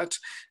for that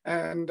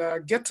and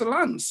get to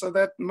learn so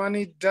that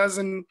money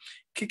doesn't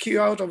kick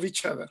you out of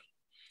each other.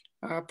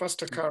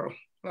 Pastor Carol,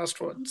 last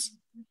words.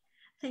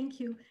 Thank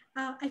you.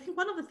 I think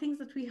one of the things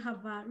that we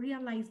have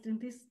realized in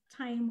this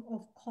time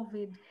of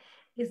COVID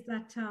is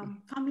that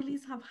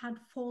families have had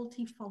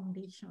faulty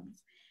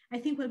foundations. I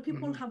think when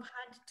people have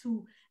had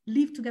to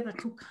live together,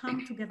 to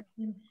come together,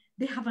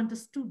 they have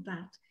understood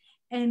that.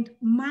 And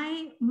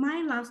my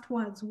last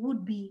words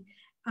would be,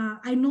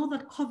 I know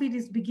that COVID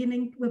is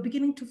we're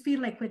beginning to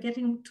feel like we're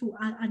getting to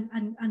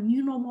a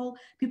new normal.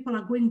 People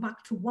are going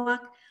back to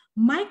work.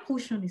 My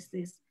caution is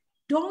this: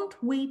 don't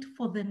wait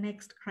for the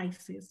next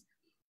crisis.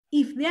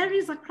 If there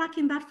is a crack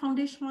in that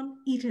foundation,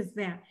 it is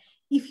there.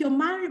 If your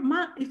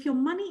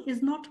money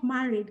is not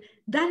married,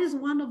 that is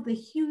one of the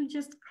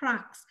hugest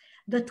cracks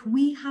that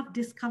we have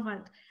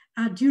discovered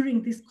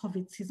during this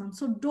COVID season.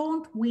 So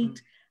don't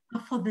wait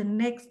for the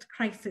next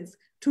crisis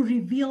to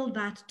reveal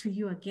that to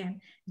you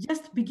again.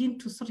 Just begin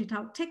to sort it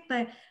out. Take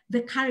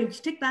the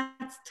courage, take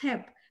that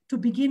step to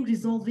begin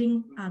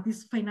resolving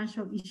these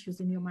financial issues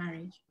in your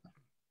marriage.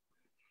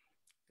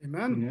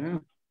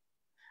 Amen.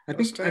 Yeah. I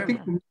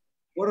think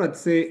what I'd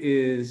say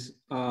is,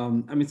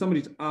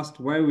 somebody asked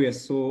why we are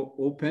so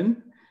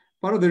open.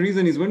 Part of the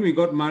reason is when we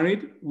got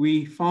married,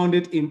 we found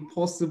it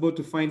impossible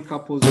to find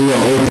couples who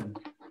are open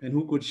and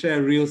who could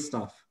share real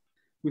stuff.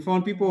 We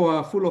found people who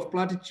are full of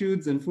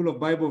platitudes and full of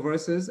Bible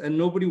verses, and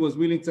nobody was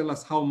willing to tell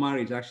us how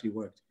marriage actually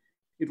worked.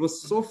 It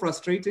was so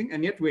frustrating,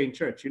 and yet we're in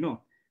church,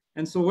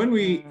 And so when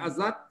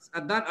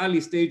at that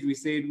early stage,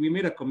 we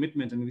made a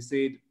commitment and we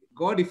said,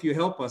 God, if you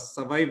help us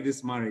survive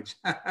this marriage,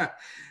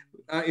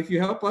 if you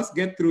help us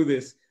get through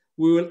this,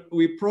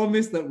 we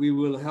promise that we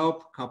will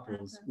help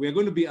couples. We're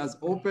going to be as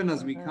open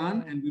as we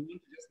can, and we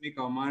want to just make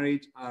our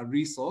marriage a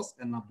resource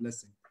and a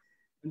blessing.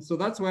 And so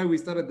that's why we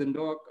started the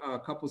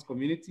Ndoa Couples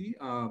Community.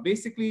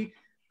 Basically,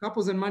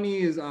 Couples and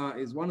Money is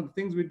one of the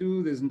things we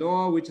do. There's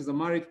NDOA, which is a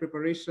marriage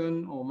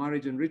preparation or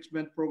marriage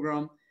enrichment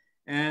program.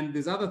 And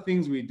there's other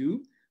things we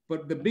do.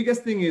 But the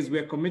biggest thing is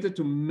we're committed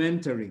to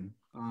mentoring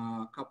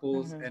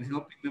couples and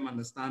helping them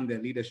understand their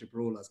leadership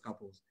role as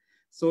couples.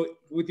 So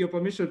with your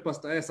permission,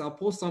 Pastor S, I'll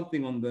post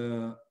something on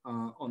the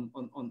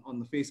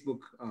Facebook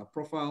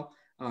profile,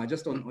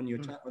 just on your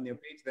chat, on your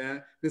page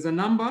there. There's a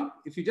number.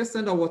 If you just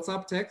send a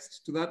WhatsApp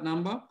text to that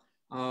number,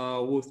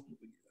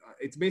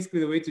 it's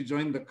basically the way to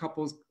join the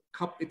couples.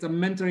 It's a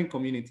mentoring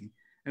community.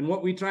 And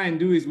what we try and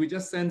do is we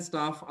just send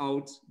stuff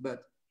out that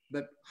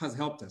has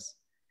helped us.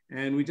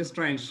 And we just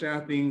try and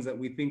share things that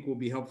we think will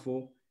be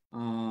helpful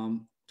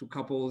to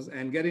couples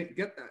and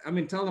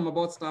tell them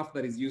about stuff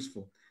that is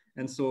useful.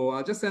 And so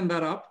I'll just send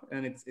that up,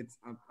 and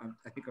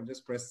I think I've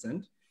just pressed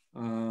send.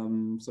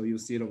 So you'll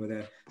see it over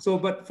there. So,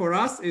 but for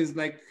us is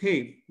like,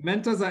 hey,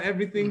 mentors are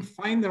everything.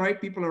 Find the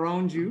right people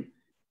around you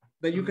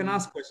that you can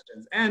ask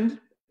questions. And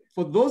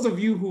for those of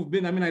you who've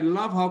been, I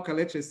love how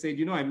Kalechi said,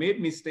 I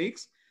made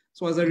mistakes.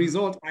 So as a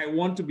result, I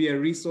want to be a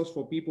resource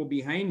for people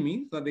behind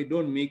me so that they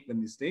don't make the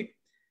mistake.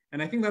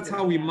 And I think that's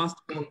how we must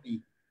all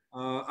be.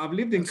 I've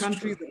lived in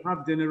countries that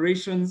have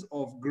generations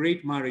of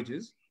great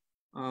marriages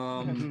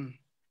and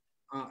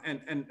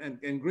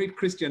great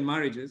Christian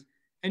marriages.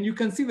 And you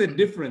can see the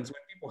difference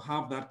when people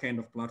have that kind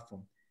of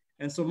platform.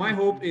 And so my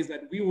hope is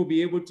that we will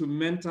be able to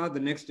mentor the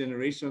next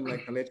generation,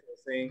 like Kalechi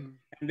was saying,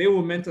 and they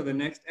will mentor the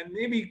next. And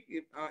maybe,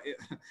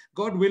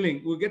 God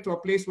willing, we'll get to a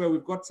place where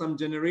we've got some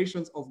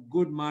generations of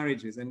good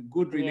marriages and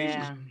good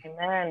relationships.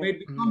 Where it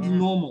becomes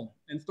normal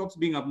and stops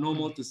being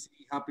abnormal to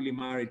see happily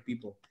married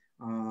people.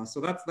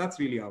 So that's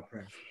really our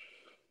prayer.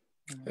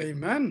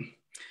 Amen.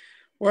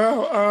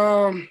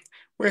 Well,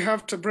 we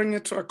have to bring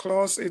it to a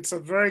close. It's a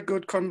very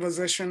good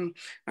conversation.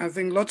 I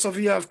think lots of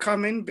you have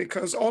come in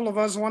because all of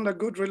us want a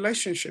good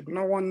relationship.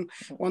 No one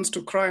wants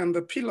to cry on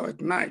the pillow at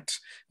night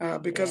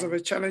because of the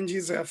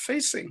challenges they are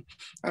facing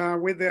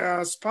with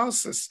their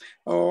spouses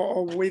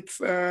or with,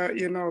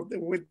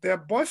 with their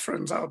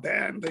boyfriends out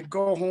there. And they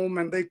go home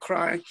and they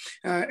cry.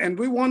 And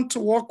we want to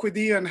walk with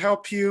you and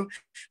help you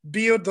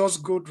build those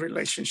good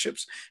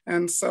relationships.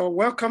 And so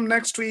welcome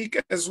next week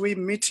as we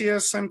meet here,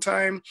 same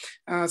time,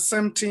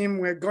 same team.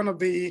 We're going to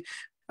be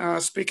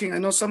speaking. I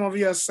know some of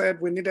you have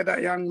said we needed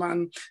a young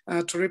man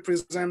to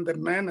represent the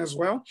men as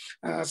well.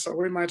 So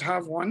we might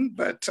have one,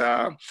 but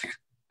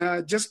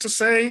just to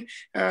say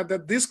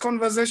that these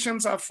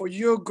conversations are for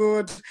your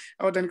good.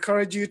 I would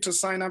encourage you to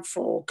sign up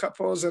for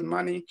Couples and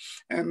Money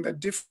and the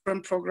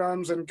different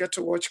programs and get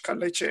to watch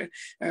Kalechi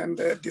and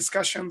the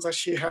discussions that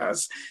she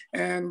has.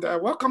 And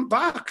welcome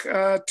back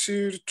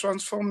to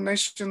Transform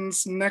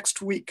Nations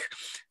next week.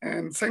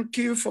 And thank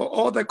you for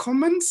all the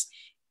comments.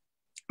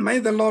 May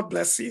the Lord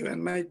bless you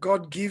and may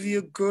God give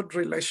you good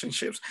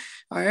relationships.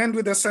 I end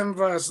with the same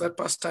verse that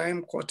Pastor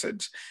M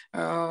quoted.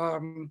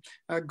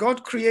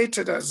 God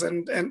created us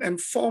and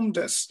formed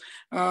us,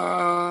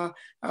 male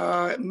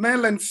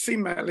and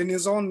female, in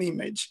his own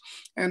image,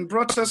 and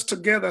brought us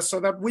together so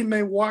that we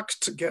may work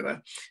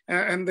together.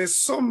 And there's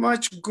so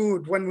much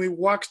good when we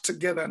work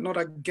together, not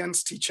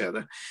against each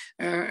other.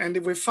 And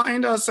if we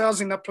find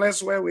ourselves in a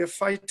place where we're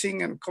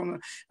fighting and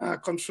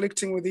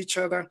conflicting with each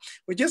other,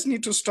 we just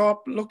need to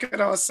stop, look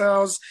at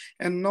ourselves,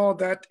 and know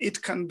that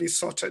it can be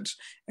sorted,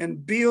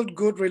 and build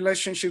good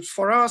relationships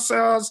for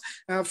ourselves,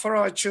 for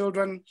our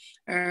children,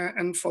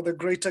 and for the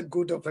greater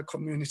good of the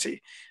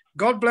community.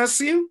 God bless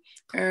you,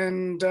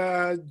 and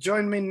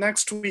join me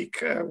next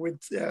week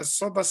with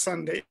Sober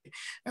Sunday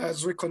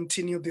as we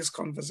continue these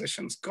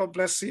conversations. God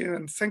bless you,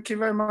 and thank you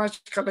very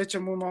much,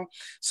 Kalechi Mumo.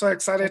 So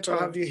excited to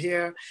have you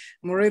here.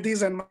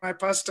 Muridis and my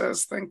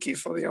pastors, thank you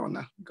for the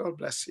honor. God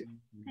bless you.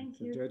 Thank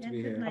you. Enjoy to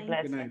be here. God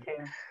bless Good night. you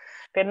too.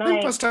 Good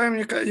night.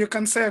 Pastor, you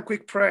can say a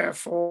quick prayer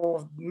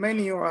for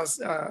many of us,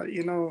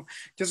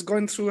 just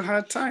going through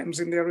hard times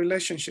in their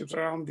relationships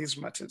around these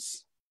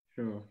matters.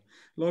 Sure.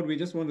 Lord, we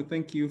just want to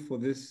thank you for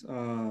this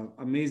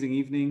amazing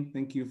evening.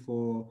 Thank you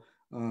for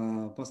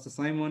Pastor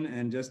Simon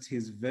and just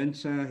his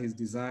venture, his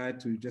desire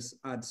to just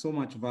add so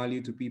much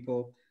value to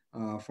people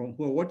who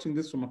are watching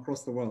this from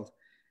across the world.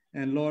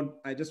 And Lord,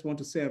 I just want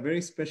to say a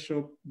very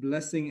special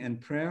blessing and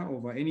prayer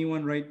over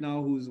anyone right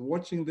now who's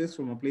watching this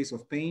from a place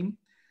of pain,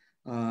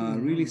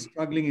 really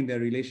struggling in their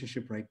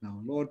relationship right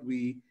now. Lord,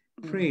 we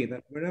pray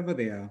that wherever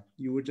they are,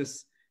 you would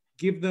just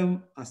give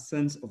them a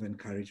sense of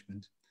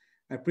encouragement.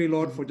 I pray,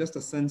 Lord, for just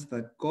a sense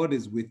that God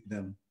is with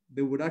them.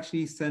 They would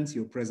actually sense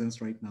your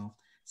presence right now,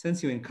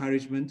 sense your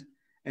encouragement,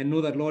 and know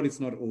that, Lord, it's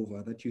not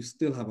over, that you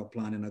still have a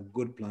plan and a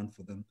good plan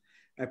for them.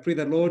 I pray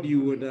that, Lord,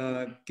 you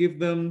would give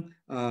them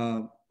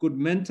good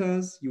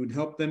mentors. You would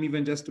help them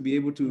even just to be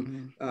able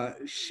to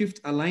shift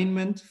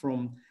alignment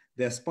from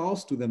their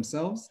spouse to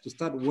themselves, to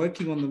start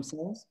working on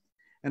themselves.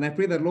 And I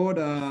pray that, Lord,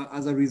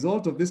 as a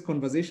result of this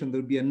conversation, there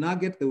would be a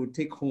nugget they would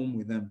take home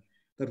with them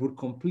that would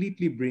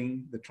completely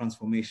bring the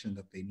transformation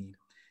that they need.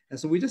 And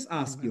so we just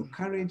ask your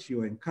courage,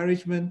 your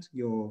encouragement,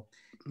 your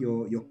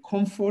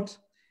comfort,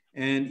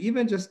 and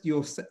even just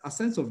a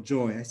sense of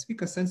joy. I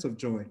speak a sense of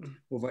joy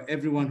over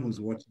everyone who's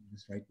watching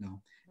this right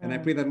now. And I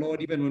pray that,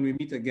 Lord, even when we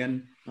meet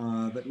again,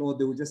 that, Lord,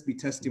 there will just be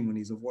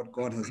testimonies of what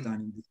God has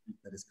done in this week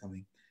that is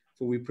coming.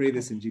 For we pray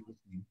this in Jesus'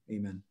 name.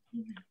 Amen.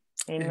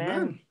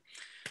 Amen.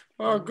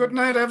 Well, good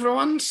night,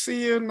 everyone.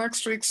 See you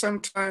next week, same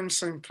time,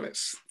 same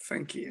place.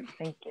 Thank you.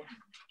 Thank you.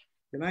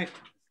 Good night.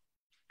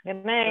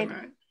 Good night. Good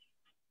night.